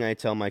 One thing I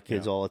tell my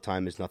kids all the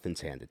time is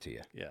nothing's handed to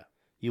you. Yeah.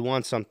 You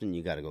want something,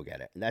 you got to go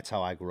get it. And that's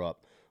how I grew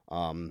up.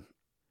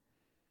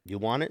 You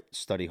want it,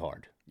 study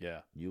hard. Yeah.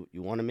 You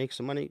want to make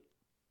some money,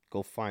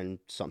 go find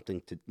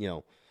something to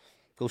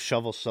go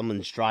shovel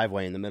someone's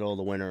driveway in the middle of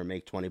the winter and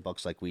make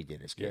 $20 like we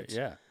did as kids.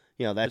 Yeah.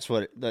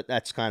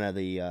 That's kind of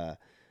the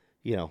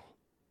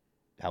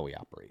how we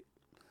operate.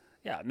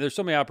 Yeah, and there's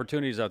so many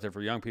opportunities out there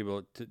for young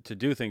people to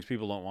do things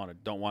people don't want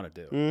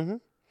to do. Mm-hmm.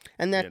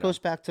 And that goes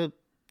back to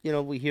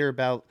we hear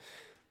about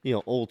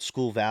old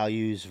school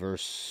values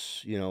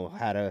versus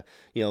how to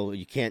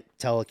you can't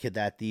tell a kid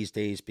that these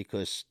days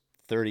because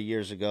 30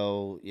 years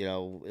ago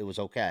it was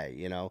okay.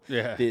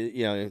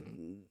 Yeah.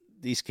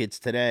 These kids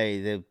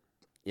today, they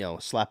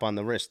slap on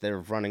the wrist, they're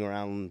running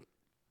around.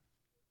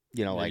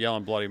 Like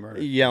yelling bloody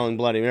murder. Yelling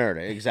bloody murder.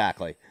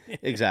 Exactly.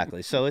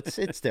 Exactly. So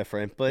it's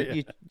different, but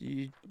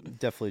you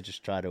definitely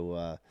just try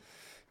to,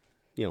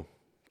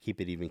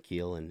 keep it even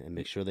keel and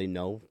make sure they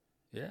know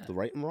the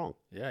right and wrong.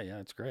 Yeah.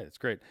 It's great. It's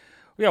great.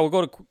 Yeah. We'll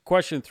go to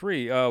question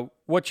 3.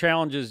 What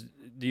challenges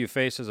do you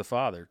face as a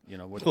father?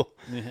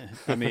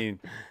 I mean,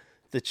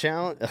 the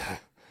challenge.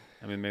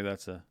 I mean, maybe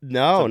that's a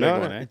no. One,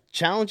 eh?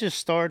 Challenges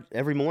start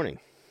every morning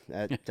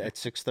at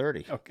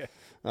 6:30. Okay.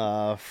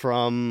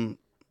 From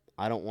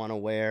I don't want to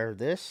wear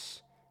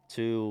this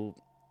to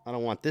I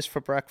don't want this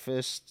for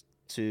breakfast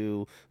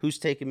to who's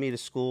taking me to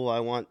school. I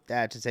want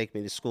dad to take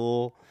me to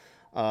school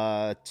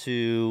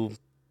to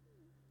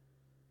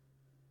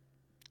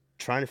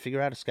trying to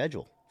figure out a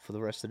schedule for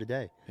the rest of the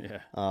day.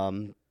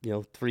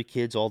 Yeah. 3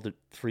 kids, all the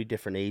 3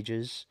 different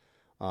ages,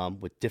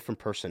 with different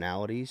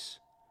personalities.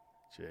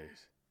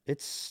 Jeez.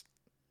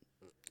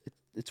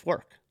 It's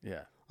work.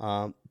 Yeah.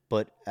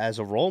 But as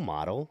a role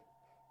model,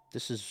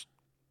 this is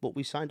what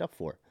we signed up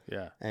for.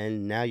 Yeah.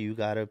 And now you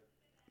got to,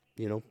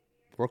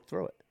 work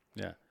through it.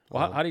 Yeah.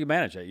 Well, how do you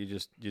manage that? You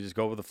just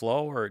go with the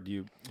flow, or do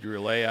you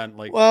rely on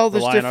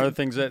rely on other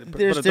things that?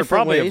 But they're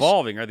probably ways.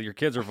 Evolving. Or your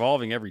kids are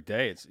evolving every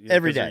day. It's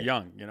every day. They're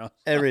young,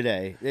 Every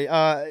day.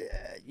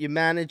 You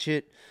manage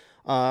it.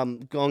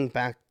 Going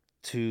back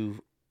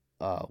to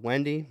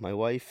Wendy, my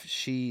wife,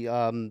 she's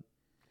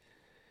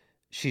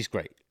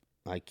great.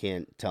 I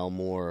can't tell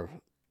more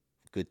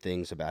good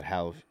things about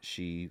how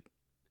she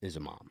is a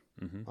mom.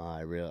 Mm-hmm.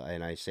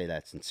 And I say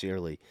that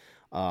sincerely.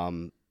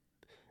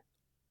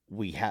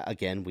 We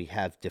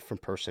have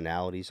different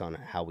personalities on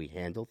how we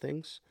handle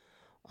things,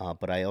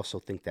 but I also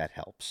think that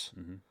helps.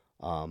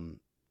 Mm-hmm.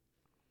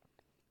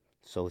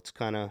 So it's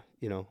kind of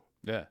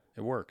yeah,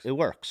 it works. It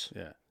works.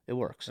 Yeah, it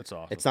works. That's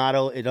awesome. It's not.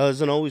 It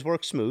doesn't always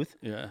work smooth.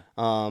 Yeah.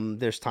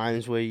 There's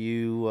times where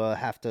you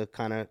have to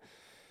kind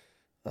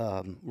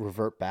of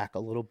revert back a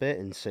little bit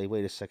and say,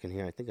 "Wait a second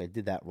here. I think I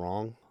did that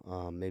wrong.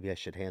 Maybe I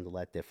should handle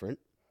that different."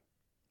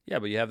 Yeah,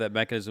 but you have that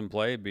mechanism in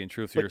play, being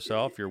true to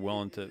yourself. You're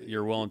willing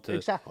to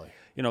exactly.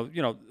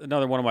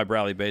 Another one of my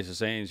Bradley Basis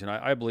sayings,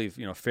 I believe,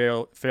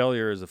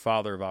 failure is the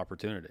father of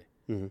opportunity.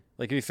 Mm-hmm.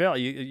 Like if you fail,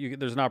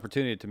 there's an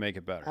opportunity to make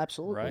it better.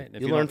 Absolutely. Right?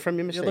 You learn from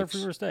your mistakes. You learn from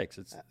your mistakes.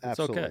 It's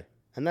okay.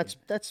 And that's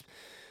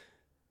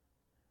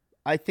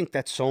I think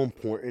that's so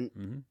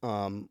important.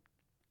 Mm-hmm.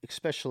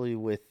 Especially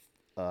with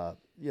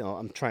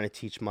I'm trying to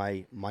teach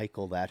my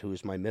Michael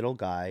who's my middle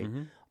guy.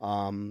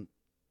 Mm-hmm.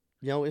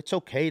 It's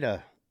okay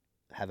to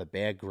have a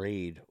bad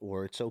grade,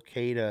 or it's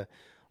okay to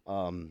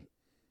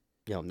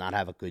not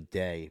have a good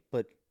day,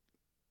 but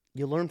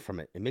you learn from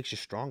it. It makes you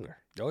stronger.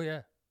 Oh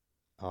yeah.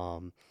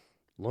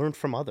 Learn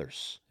from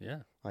others.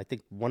 Yeah. I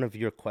think one of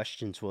your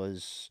questions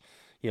was,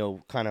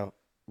 kind of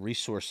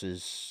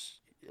resources,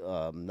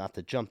 not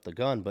to jump the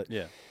gun, but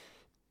yeah,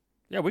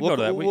 we can go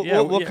to that.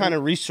 What kind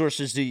of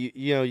resources do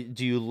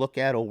you look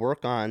at or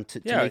work on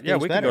to make things better?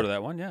 We can go to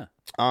that one. Yeah.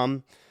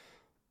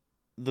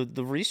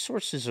 The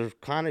resources are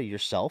kind of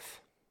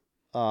yourself.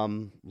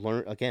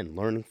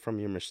 Learning from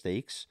your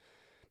mistakes,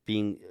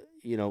 being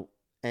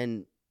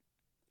and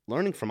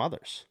learning from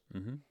others.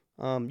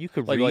 Mm-hmm. You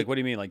could like what do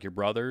you mean, like your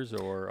brothers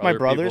or my other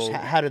brothers?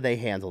 people? How do they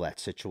handle that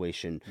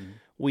situation?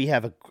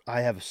 Mm-hmm.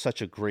 I have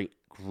such a great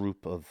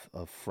group of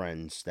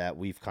friends that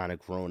we've kind of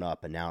grown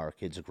up, and now our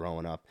kids are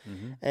growing up,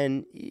 mm-hmm.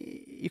 and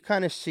you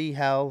kind of see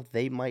how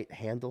they might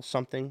handle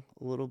something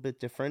a little bit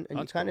different, and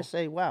you kind of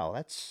say, "Wow,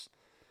 that's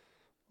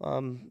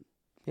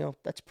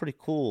that's pretty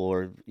cool,"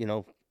 or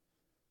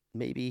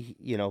maybe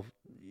you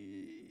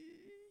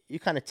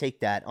kind of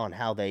take that on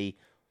how they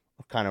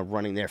are kind of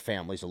running their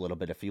families a little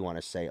bit, if you want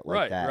to say it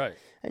like that, right?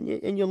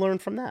 And you learn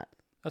from that.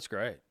 That's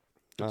great.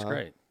 That's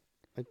great.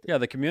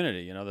 The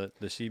community, the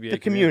CBA. The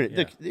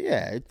community.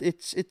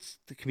 It's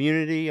the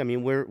community. I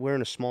mean, we're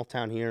in a small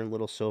town here in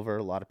Little Silver.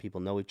 A lot of people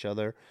know each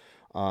other.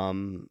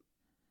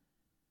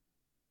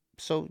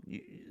 So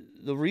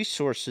the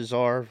resources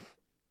are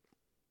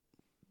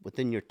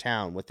within your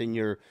town, within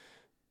your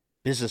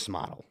business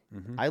model.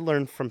 Mm-hmm. I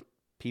learn from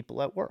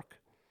people at work.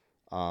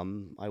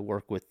 I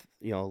work with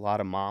a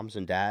lot of moms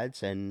and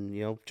dads,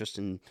 and just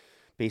in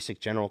basic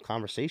general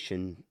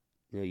conversation,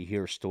 you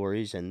hear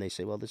stories and they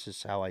say, "Well, this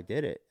is how I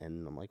did it,"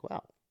 and I'm like,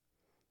 "Wow,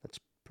 that's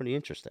pretty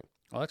interesting."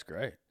 Oh, that's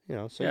great.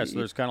 So so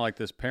there's kind of like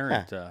this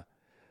parent, parent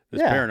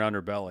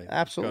underbelly.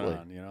 Absolutely.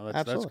 Going on,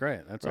 Absolutely. That's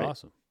great. That's right.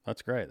 Awesome.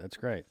 That's great. That's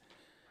great.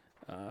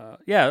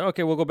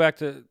 Okay, we'll go back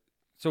to.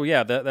 So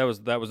that was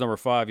number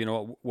 5.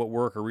 What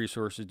work or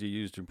resources do you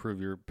use to improve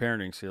your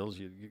parenting skills?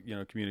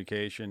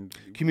 Communication.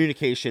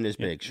 Communication is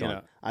big,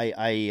 Sean.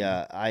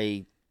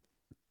 I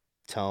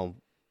tell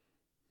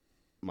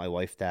my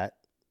wife that.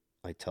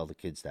 I tell the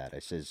kids that. I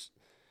says,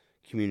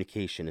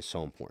 communication is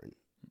so important.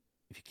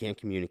 If you can't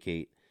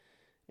communicate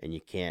and you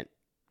can't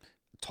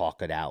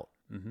talk it out,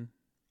 mm-hmm.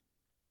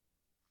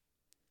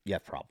 you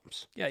have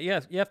problems. Yeah, you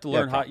have to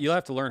learn how. You'll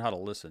have to learn how to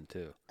listen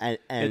too. And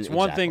it's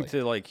one thing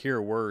to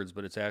hear words,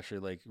 but it's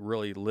actually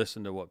really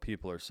listen to what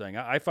people are saying.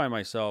 I find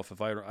myself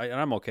and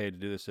I'm okay to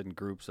do this in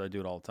groups. I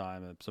do it all the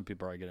time. And some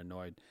people probably get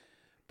annoyed,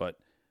 but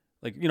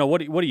what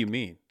do you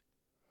mean?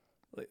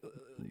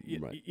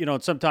 Right.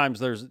 And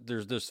sometimes there's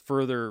this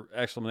further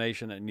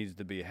explanation that needs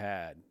to be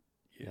had.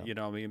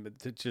 But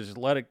to just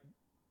let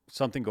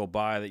something go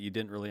by that you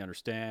didn't really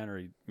understand,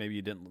 or maybe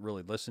you didn't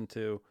really listen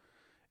to,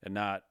 and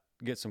not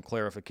get some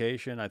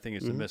clarification, I think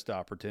it's a missed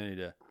opportunity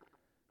to,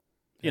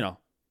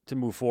 to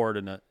move forward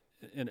in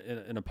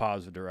a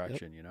positive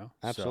direction.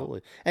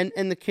 Absolutely. So.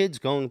 And the kids,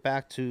 going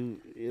back to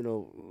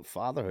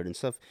fatherhood and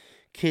stuff,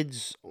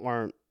 kids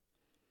aren't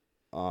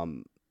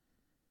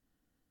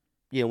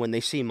when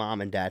they see mom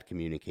and dad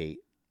communicate,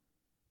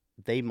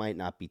 they might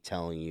not be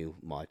telling you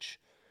much,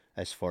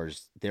 as far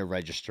as they're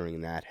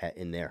registering that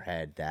in their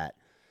head that,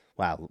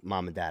 wow,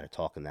 mom and dad are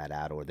talking that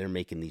out, or they're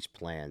making these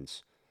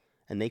plans,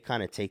 and they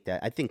kind of take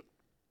that. I think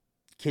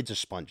kids are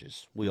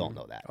sponges. We all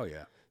know that. Oh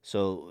yeah.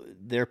 So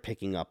they're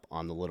picking up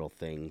on the little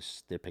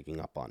things. They're picking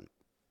up on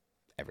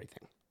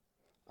everything.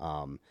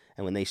 And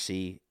when they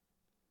see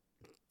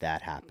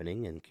that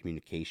happening and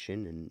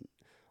communication, and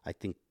I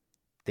think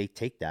they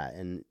take that,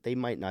 and they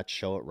might not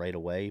show it right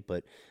away,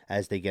 but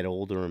as they get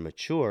older and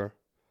mature,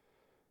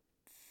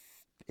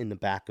 in the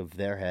back of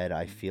their head,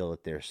 I feel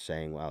that they're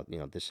saying, well,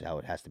 this is how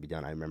it has to be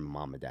done. I remember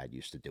mom and dad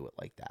used to do it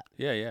like that.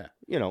 Yeah, yeah.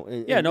 No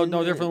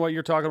different than what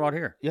you're talking about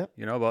here. Yeah.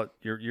 About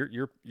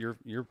your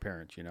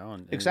parents,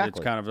 and exactly.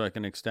 It's kind of like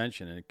an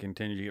extension, and it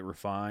continues to get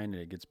refined,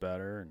 and it gets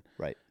better, and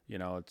right.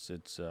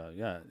 It's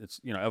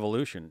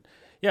evolution.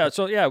 Yeah,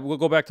 so we'll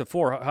go back to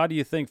 4. How do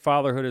you think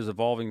fatherhood is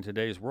evolving in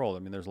today's world? I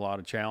mean, there's a lot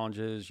of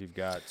challenges. You've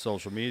got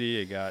social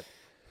media, you got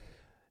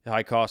the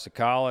high cost of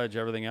college,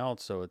 everything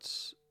else, so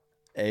it's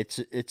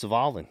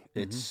evolving.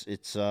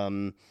 It's I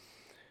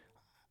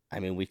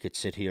mean, we could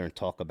sit here and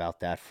talk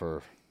about that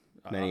for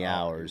many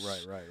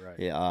hours. Right.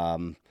 Yeah.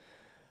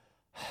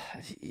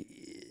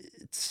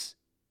 It's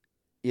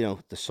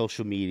the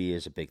social media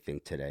is a big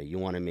thing today. You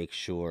want to make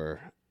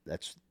sure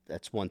that's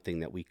one thing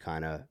that we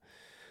kind of,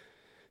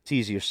 it's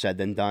easier said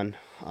than done,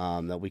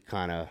 that we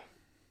kind of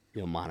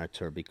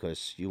monitor,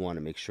 because you want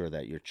to make sure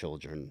that your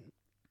children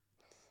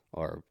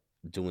are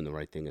doing the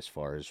right thing as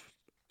far as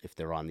if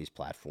they're on these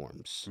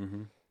platforms,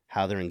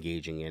 how they're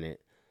engaging in it.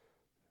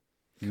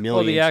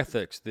 Well, the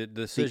ethics, the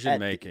decision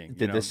making,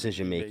 the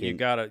decision making. You've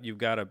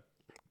got to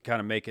kind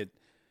of make it.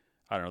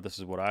 I don't know. This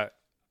is what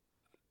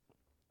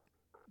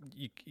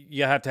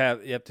you have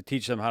to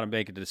teach them how to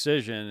make a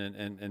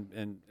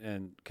decision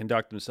and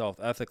conduct themselves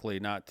ethically,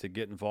 not to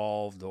get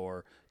involved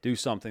or do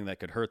something that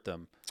could hurt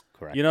them.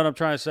 Correct. You know what I'm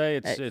trying to say?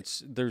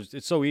 It's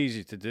so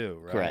easy to do,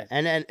 right? Correct.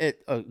 And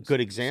a good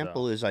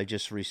example is I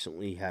just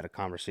recently had a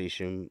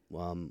conversation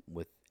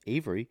with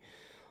Avery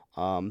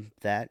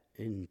that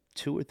in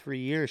 2 or 3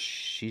 years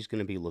she's going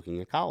to be looking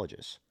at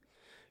colleges.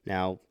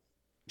 Now,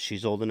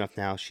 she's old enough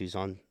now. She's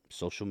on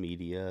social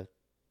media,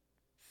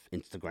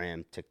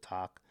 Instagram,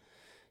 TikTok.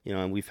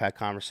 And we've had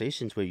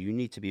conversations where you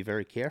need to be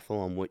very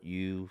careful on what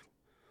you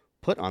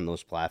put on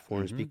those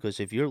platforms, because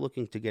if you're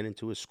looking to get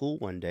into a school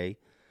one day,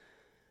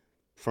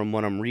 from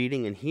what I'm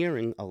reading and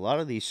hearing, a lot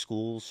of these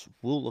schools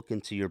will look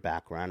into your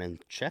background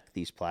and check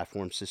these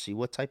platforms to see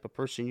what type of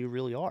person you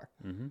really are.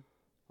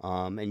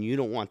 And you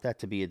don't want that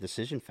to be a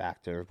decision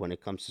factor when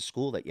it comes to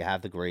school, that you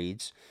have the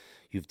grades,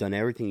 you've done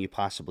everything you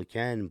possibly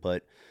can,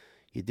 but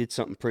you did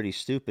something pretty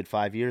stupid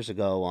 5 years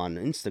ago on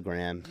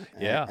Instagram.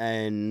 Yeah.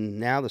 And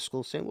now the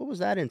school's saying, what was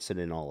that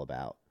incident all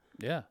about?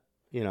 Yeah.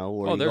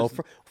 Or you go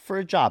for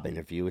a job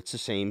interview. It's the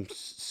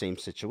same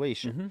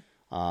situation.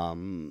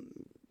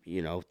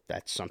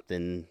 That's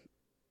something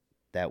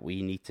that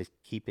we need to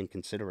keep in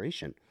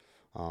consideration.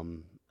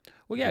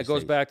 It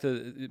goes back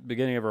to the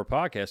beginning of our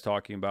podcast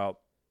talking about,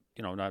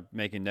 not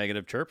making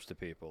negative chirps to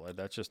people.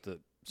 That's just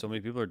so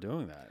many people are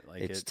doing that.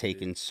 Like it's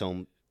taken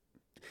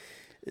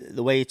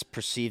the way it's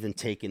perceived and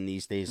taken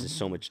these days is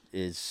so much,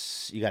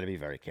 you got to be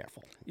very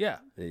careful. Yeah.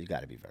 You got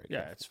to be very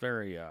careful. Yeah, it's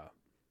very,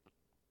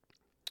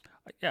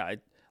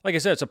 like I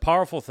said, it's a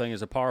powerful thing,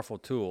 it's a powerful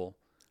tool,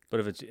 but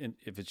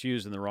if it's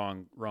used in the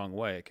wrong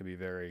way, it can be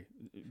very,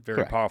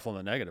 very powerful in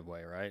a negative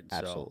way, right?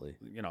 Absolutely.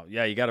 So,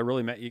 you got to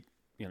really,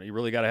 you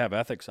really got to have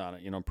ethics on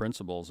it,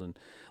 principles. And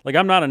like,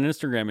 I'm not on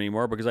Instagram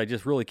anymore because I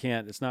just really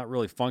can't, it's not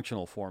really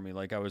functional for me.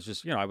 Like I was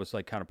just, I was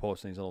like kind of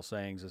posting these little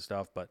sayings and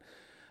stuff, but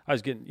I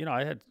was getting,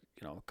 I had,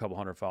 a couple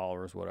hundred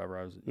followers, whatever.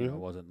 I was,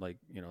 wasn't like,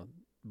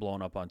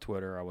 blowing up on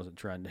Twitter. I wasn't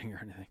trending or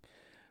anything.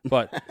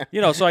 But,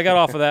 so I got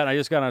off of that and I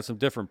just got on some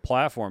different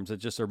platforms that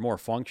just are more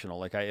functional.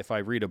 Like if I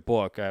read a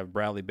book, I have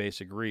Bradley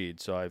Basic Read.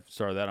 So I've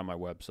started that on my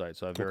website.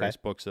 So I have various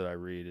books that I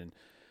read.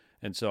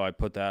 And so I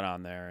put that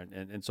on there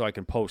and so I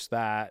can post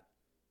that.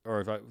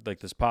 Or if I like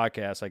this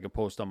podcast, I can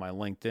post on my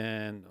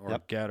LinkedIn or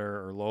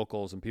Getter or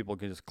Locals, and people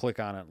can just click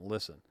on it and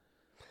listen.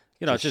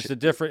 It's just a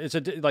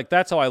different. Like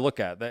that's how I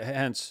look at it.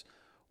 Hence,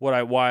 why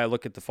I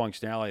look at the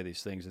functionality of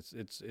these things.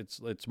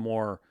 It's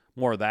more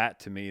of that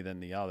to me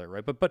than the other,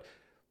 right? But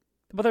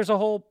there's a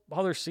whole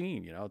other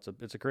scene.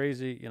 It's a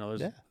crazy.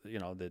 There's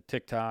the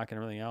TikTok and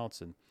everything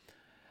else, and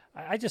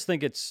I just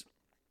think it's.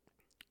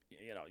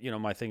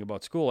 My thing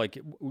about school, like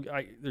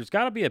there's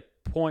got to be a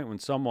point when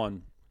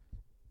someone.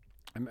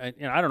 I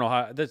don't know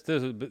how this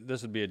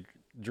would be a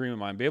dream of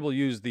mine. Be able to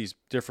use these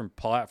different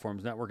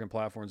platforms, networking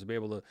platforms, to be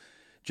able to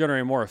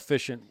generate a more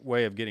efficient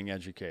way of getting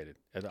educated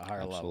at a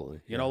higher level.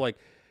 Like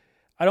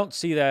I don't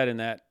see that in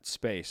that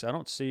space. I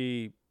don't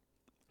see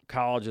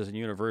colleges and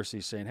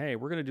universities saying, "Hey,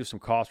 we're going to do some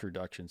cost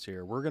reductions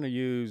here. We're going to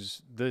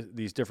use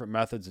these different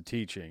methods of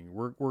teaching.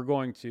 We're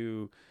going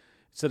to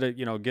instead of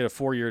get a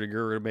 4-year degree,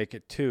 we're going to make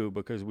it 2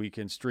 because we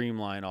can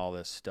streamline all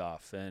this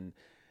stuff." And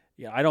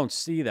I don't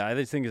see that. I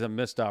just think it's a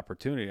missed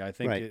opportunity. I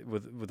think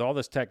with all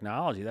this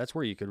technology, that's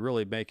where you could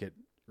really make it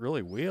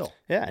really wheel.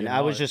 Yeah, and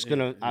I was just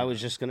gonna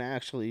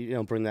actually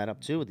bring that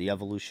up too, with the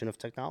evolution of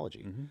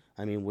technology.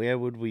 I mean, where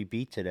would we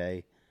be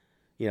today,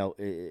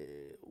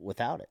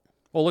 without it?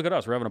 Well, look at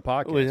us. We're having a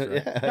podcast.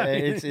 Right? Yeah,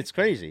 it's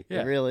crazy.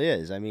 Yeah. It really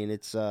is. I mean,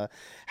 it's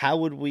how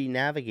would we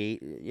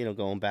navigate?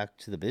 Going back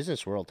to the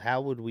business world,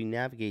 how would we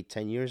navigate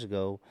 10 years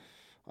ago,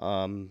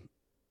 when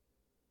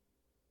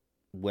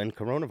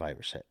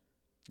coronavirus hit?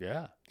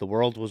 Yeah. The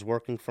world was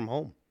working from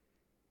home.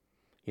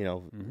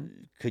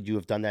 Could you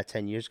have done that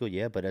 10 years ago?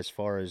 Yeah, but as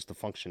far as the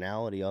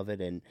functionality of it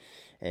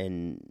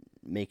and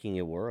making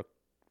it work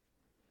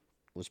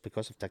was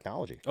because of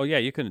technology. Oh yeah,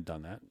 you couldn't have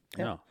done that.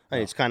 Yeah. No. I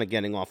mean, it's kind of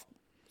getting off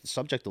the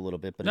subject a little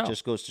bit, but it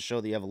just goes to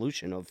show the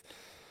evolution of,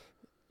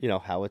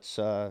 how it's,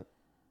 how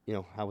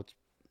it's,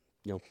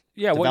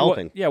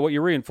 developing. What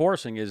you're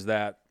reinforcing is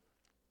that,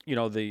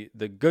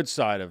 the good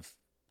side of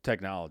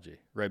technology,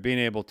 right? Being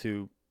able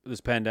to, this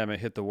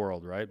pandemic hit the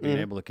world, right? Being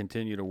able to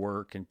continue to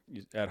work and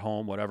at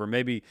home, whatever.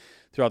 Maybe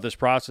throughout this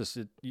process,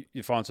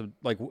 you found some,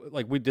 like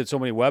we did so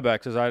many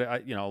WebExes.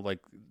 Like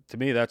to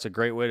me, that's a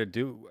great way to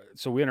do.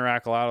 So we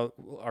interact a lot of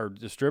our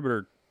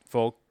distributor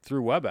folk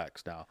through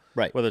WebEx now,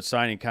 right? Whether it's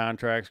signing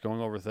contracts,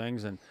 going over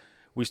things, and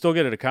we still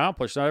get it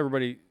accomplished. Not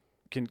everybody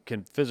can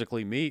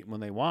physically meet when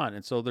they want,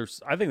 and so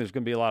I think there's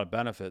going to be a lot of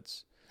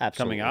benefits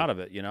coming out of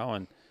it,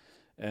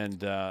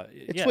 and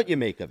it's what you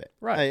make of it,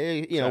 right?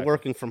 Exactly.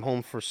 Working from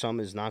home for some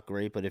is not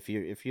great, but if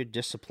you're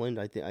disciplined,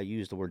 I think I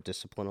use the word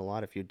discipline a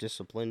lot. If you're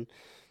disciplined,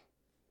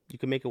 you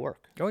can make it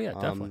work. Oh yeah,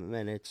 definitely.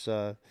 And it's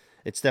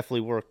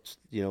definitely worked.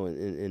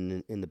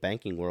 In the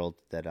banking world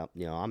that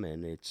I'm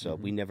in, it's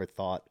we never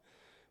thought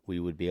we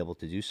would be able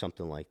to do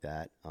something like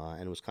that,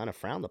 and it was kind of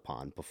frowned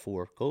upon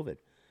before COVID.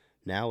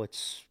 Now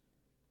it's,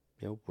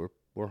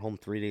 we're home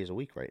 3 days a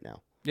week right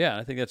now. Yeah,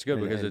 I think that's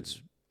good because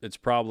it's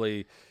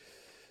probably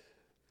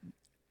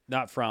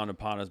not frowned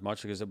upon as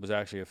much because it was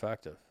actually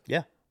effective.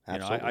 Yeah,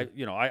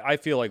 absolutely. I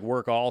feel like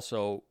work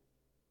also,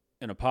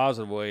 in a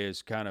positive way,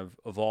 is kind of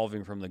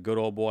evolving from the good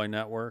old boy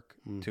network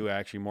to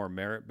actually more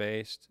merit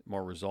based,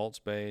 more results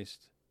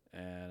based,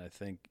 and I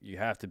think you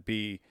got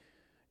to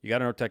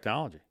know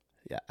technology.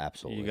 Yeah,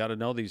 absolutely. You got to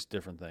know these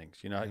different things.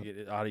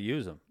 How to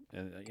use them,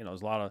 and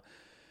there's a lot of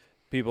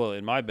people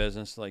in my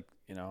business like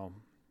I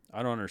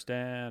don't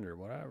understand or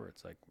whatever.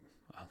 It's like,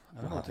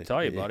 I don't know what to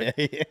tell you, buddy.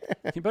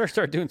 You better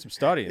start doing some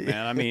studying,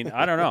 man. I mean,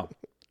 I don't know.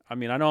 I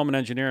know I'm an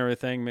engineer and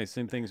everything. Maybe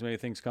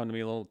things come to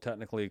me a little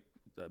technically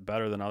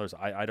better than others.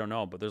 I don't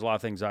know, but there's a lot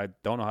of things I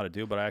don't know how to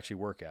do, but I actually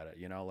work at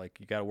it. Like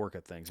you got to work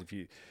at things.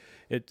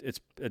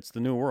 It's the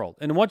new world.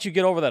 And once you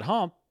get over that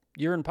hump,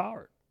 you're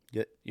empowered.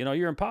 Yeah.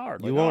 You're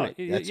empowered. You want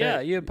it.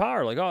 You're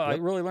empowered. Like, I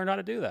really learned how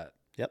to do that.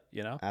 Yep.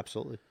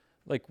 Absolutely.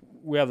 Like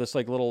we have this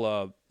like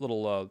little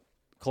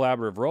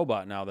collaborative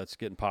robot now that's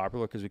getting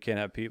popular because we can't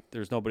have people.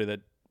 There's nobody that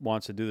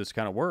wants to do this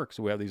kind of work,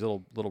 so we have these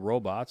little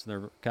robots, and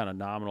they're kind of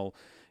nominal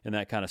in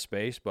that kind of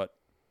space. But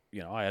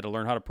I had to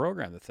learn how to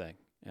program the thing,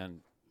 and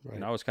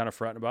I was kind of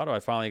fretting about it.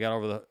 I finally got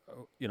over the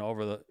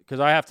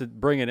because I have to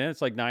bring it in.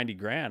 It's like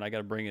 $90,000. I got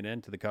to bring it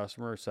in to the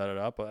customer, set it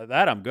up.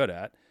 That I'm good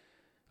at.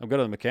 I'm good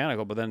at the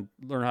mechanical, but then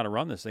learn how to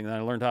run this thing. Then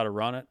I learned how to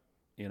run it,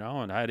 and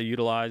I had to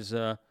utilize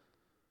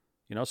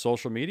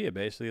social media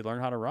basically to learn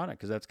how to run it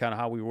because that's kind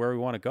of where we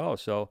want to go.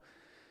 So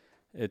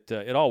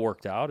it all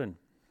worked out,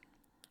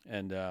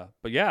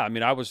 but yeah,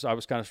 I was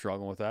kind of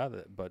struggling with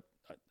that, but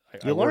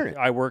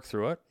I worked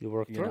through it. You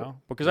worked through it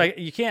because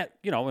you can't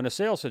in a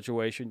sales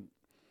situation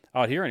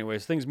out here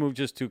anyways, things move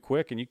just too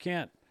quick, and you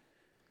can't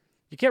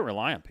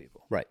rely on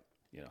people. Right.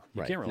 You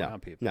can't rely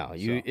on people. No,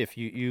 if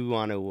you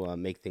want to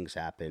make things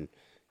happen,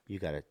 you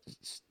got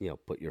to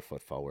put your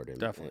foot forward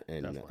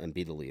and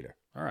be the leader.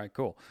 All right,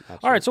 cool.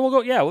 Absolutely. All right, so we'll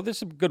go. Yeah, well, this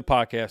is a good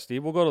podcast,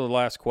 Steve. We'll go to the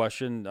last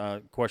question.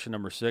 Question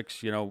number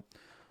 6.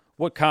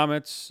 What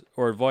comments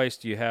or advice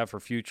do you have for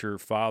future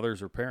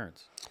fathers or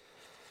parents?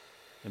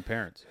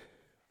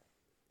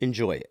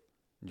 Enjoy it.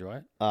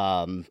 Enjoy it.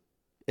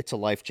 It's a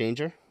life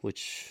changer,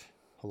 which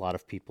a lot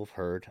of people have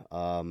heard.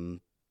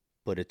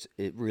 But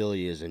it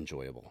really is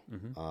enjoyable.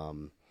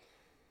 Mm-hmm.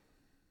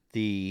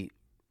 The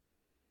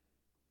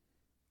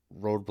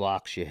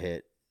roadblocks you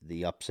hit,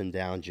 the ups and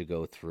downs you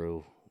go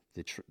through,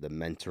 the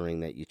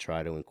mentoring that you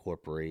try to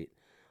incorporate.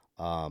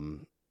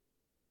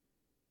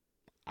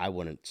 I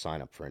wouldn't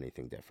sign up for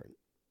anything different.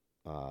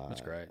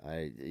 That's great.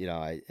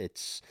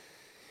 It's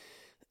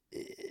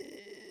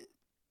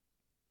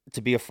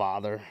to be a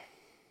father.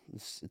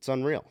 It's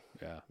unreal.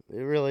 Yeah,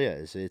 it really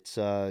is. It's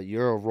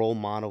you're a role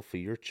model for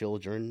your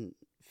children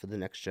for the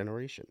next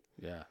generation.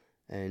 Yeah,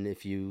 and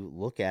if you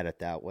look at it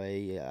that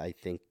way, I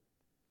think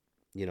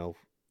you'll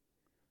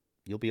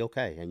be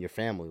okay, and your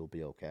family will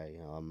be okay.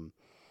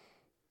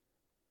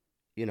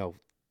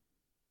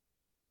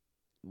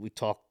 We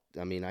talk.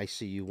 I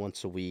see you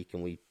once a week,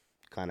 and we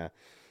kind of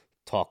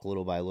talk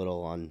little by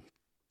little on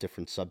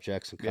different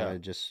subjects and kind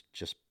of just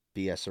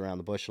BS around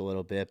the bush a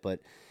little bit.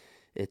 But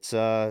it's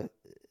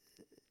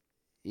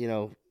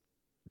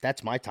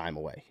that's my time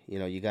away.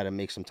 You got to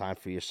make some time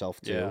for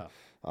yourself too.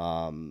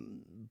 Yeah.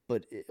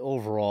 But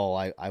overall,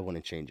 I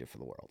wouldn't change it for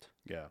the world.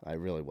 Yeah, I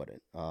really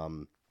wouldn't.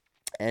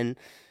 And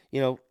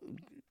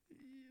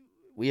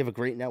we have a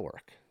great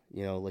network.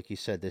 Like you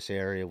said, this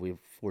area, we're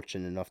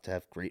fortunate enough to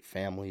have great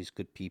families,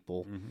 good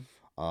people.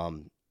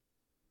 Mm-hmm.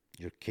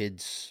 your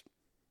kids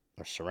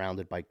are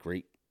surrounded by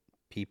great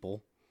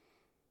people,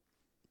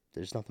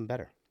 there's nothing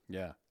better.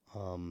 Yeah.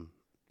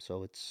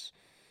 So it's,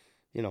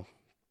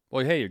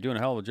 Well, hey, you're doing a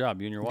hell of a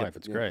job. You and your wife.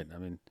 It's great. I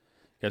mean,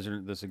 you guys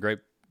this is a great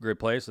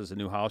place. This is a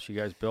new house you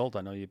guys built.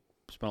 I know you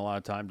spent a lot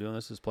of time doing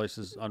this. This place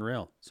is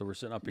unreal. So we're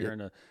sitting up here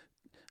in a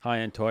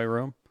high-end toy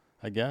room,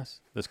 I guess.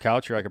 This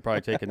couch here, I could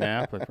probably take a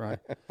nap. I'd probably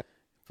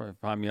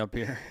find me up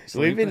here.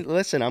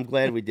 Listen, I'm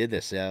glad we did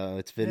this.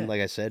 It's been,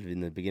 like I said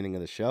in the beginning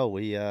of the show,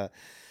 we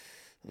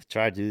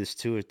tried to do this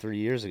 2 or 3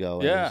 years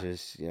ago. And it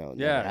just,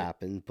 never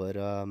happened. But,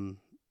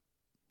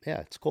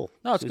 it's cool.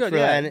 No, it's good.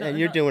 Really, and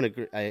you're doing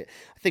I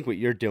think what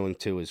you're doing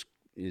too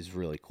is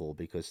really cool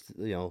because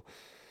a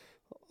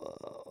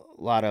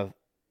lot of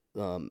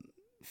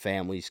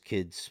families,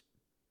 kids,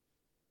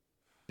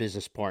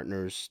 business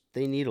partners,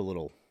 they need a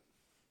little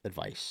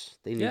advice.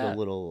 They need a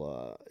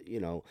little,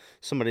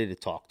 somebody to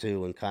talk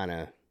to and kind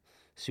of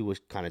see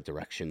what kind of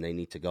direction they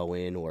need to go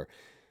in or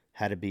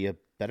how to be a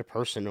better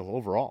person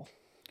overall.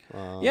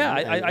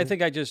 I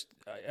think I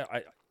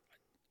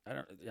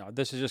don't,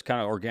 this is just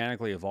kind of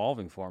organically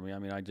evolving for me. I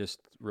mean, I just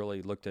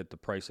really looked at the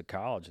price of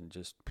college and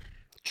just,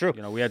 true.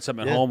 We had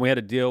something at home we had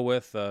to deal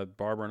with.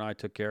 Barbara and I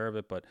took care of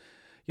it, but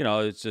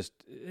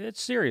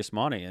it's serious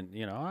money.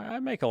 And, I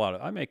make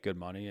good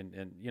money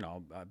and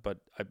but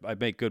I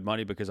make good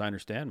money because I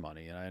understand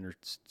money and I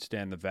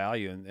understand the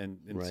value. And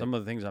some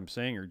of the things I'm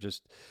saying are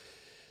just,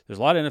 there's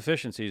a lot of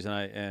inefficiencies,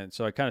 and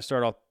so I kind of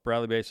start off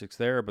Bradley Basics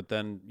there, but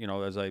then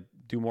as I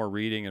do more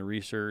reading and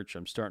research,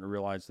 I'm starting to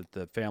realize that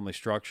the family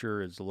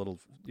structure is a little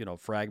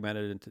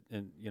fragmented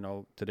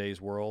in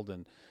today's world,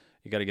 and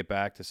you got to get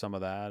back to some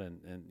of that, and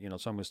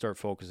so I'm going to start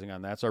focusing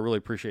on that. So I really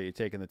appreciate you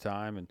taking the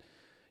time and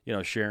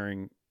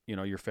sharing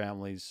your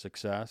family's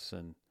success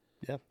and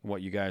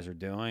what you guys are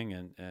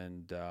doing,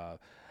 and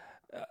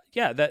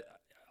that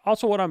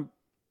also what I'm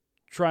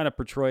trying to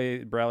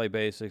portray Bradley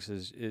Basics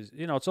is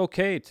it's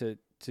okay to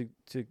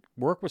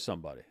work with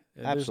somebody.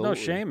 Absolutely. There's no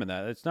shame in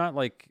that. It's not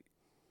like,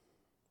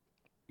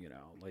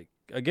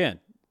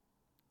 again,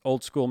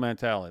 old school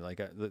mentality. Like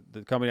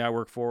the company I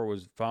work for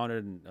was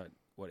founded in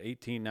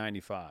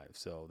 1895.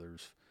 So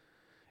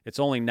it's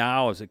only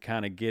now is it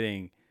kind of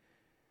getting,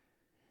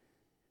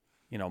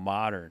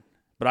 modern.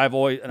 But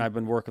I've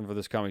been working for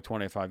this company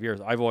 25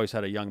 years. I've always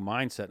had a young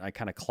mindset, and I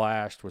kind of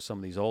clashed with some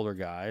of these older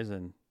guys,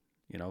 and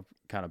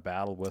kind of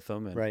battled with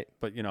them. And, right.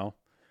 But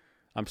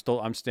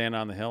I'm standing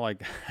on the hill.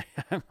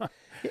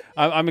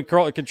 I'm in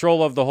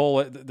control of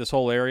this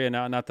whole area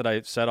now. Not that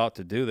I set out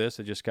to do this.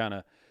 It just kind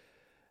of,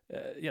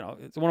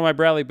 it's one of my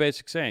Bradley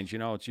Basic sayings.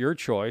 It's your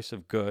choice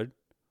of good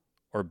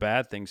or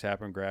bad things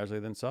happen gradually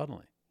then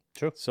suddenly.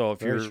 True. So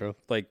if you're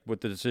like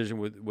with the decision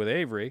with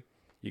Avery,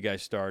 you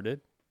guys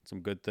started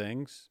some good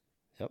things.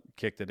 Yep.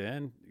 Kicked it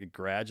in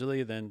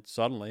gradually, then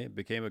suddenly it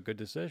became a good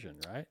decision,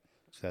 right?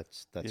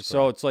 That's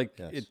so it's like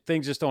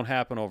things just don't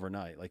happen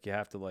overnight. Like you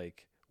have to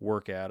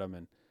work at them,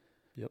 and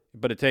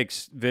but it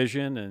takes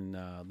vision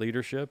and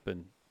leadership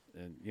and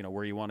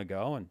where you want to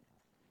go and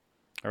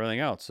everything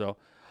else. So,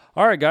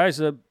 all right,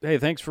 guys. Hey,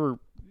 thanks for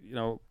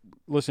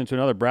listening to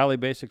another Bradley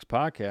Basics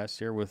podcast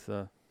here with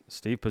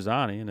Steve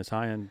Pisani in his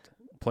high-end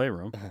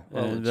playroom.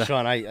 And,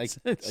 Sean, I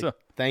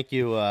thank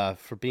you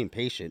for being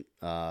patient.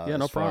 No as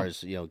far problem.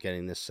 as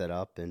getting this set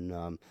up,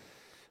 and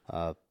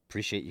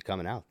appreciate you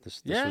coming out.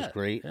 This was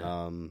great.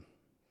 Yeah.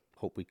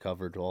 Hope we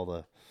covered all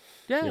the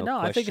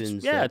I think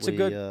it's a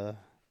good.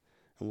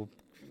 We'll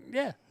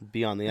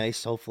be on the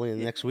ice hopefully in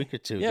the next week or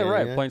two. Yeah,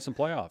 right. Playing some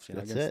playoffs.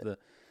 That's against it. the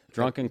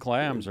Drunken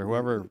Clams or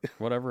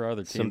whatever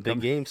other team. Some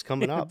big games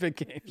coming up. Big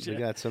games. We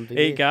got some big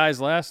 8 games.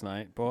 guys last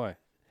night. Boy,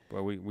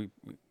 we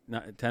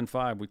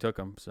 10-5. We took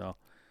them. So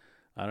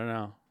I don't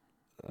know.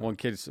 One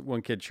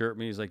kid chirped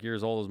me. He's like, "You're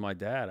as old as my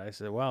dad." I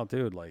said, "Well,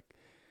 dude,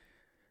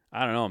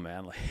 I don't know,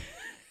 man.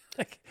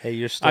 Hey,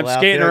 you're still I'm out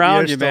skating there.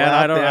 around You're you, man. still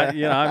I out don't.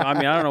 there. I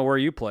don't know where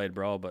you played,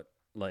 bro, but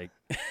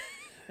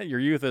your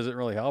youth isn't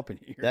really helping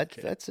you.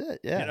 That's it.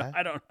 Yeah.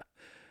 I don't.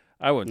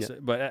 I wouldn't say,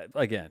 but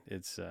again,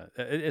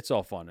 it's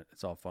all fun.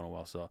 It's all fun and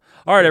well. So,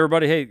 all right,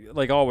 everybody. Hey,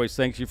 like always,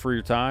 thanks you for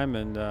your time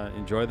and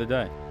enjoy the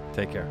day.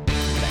 Take care.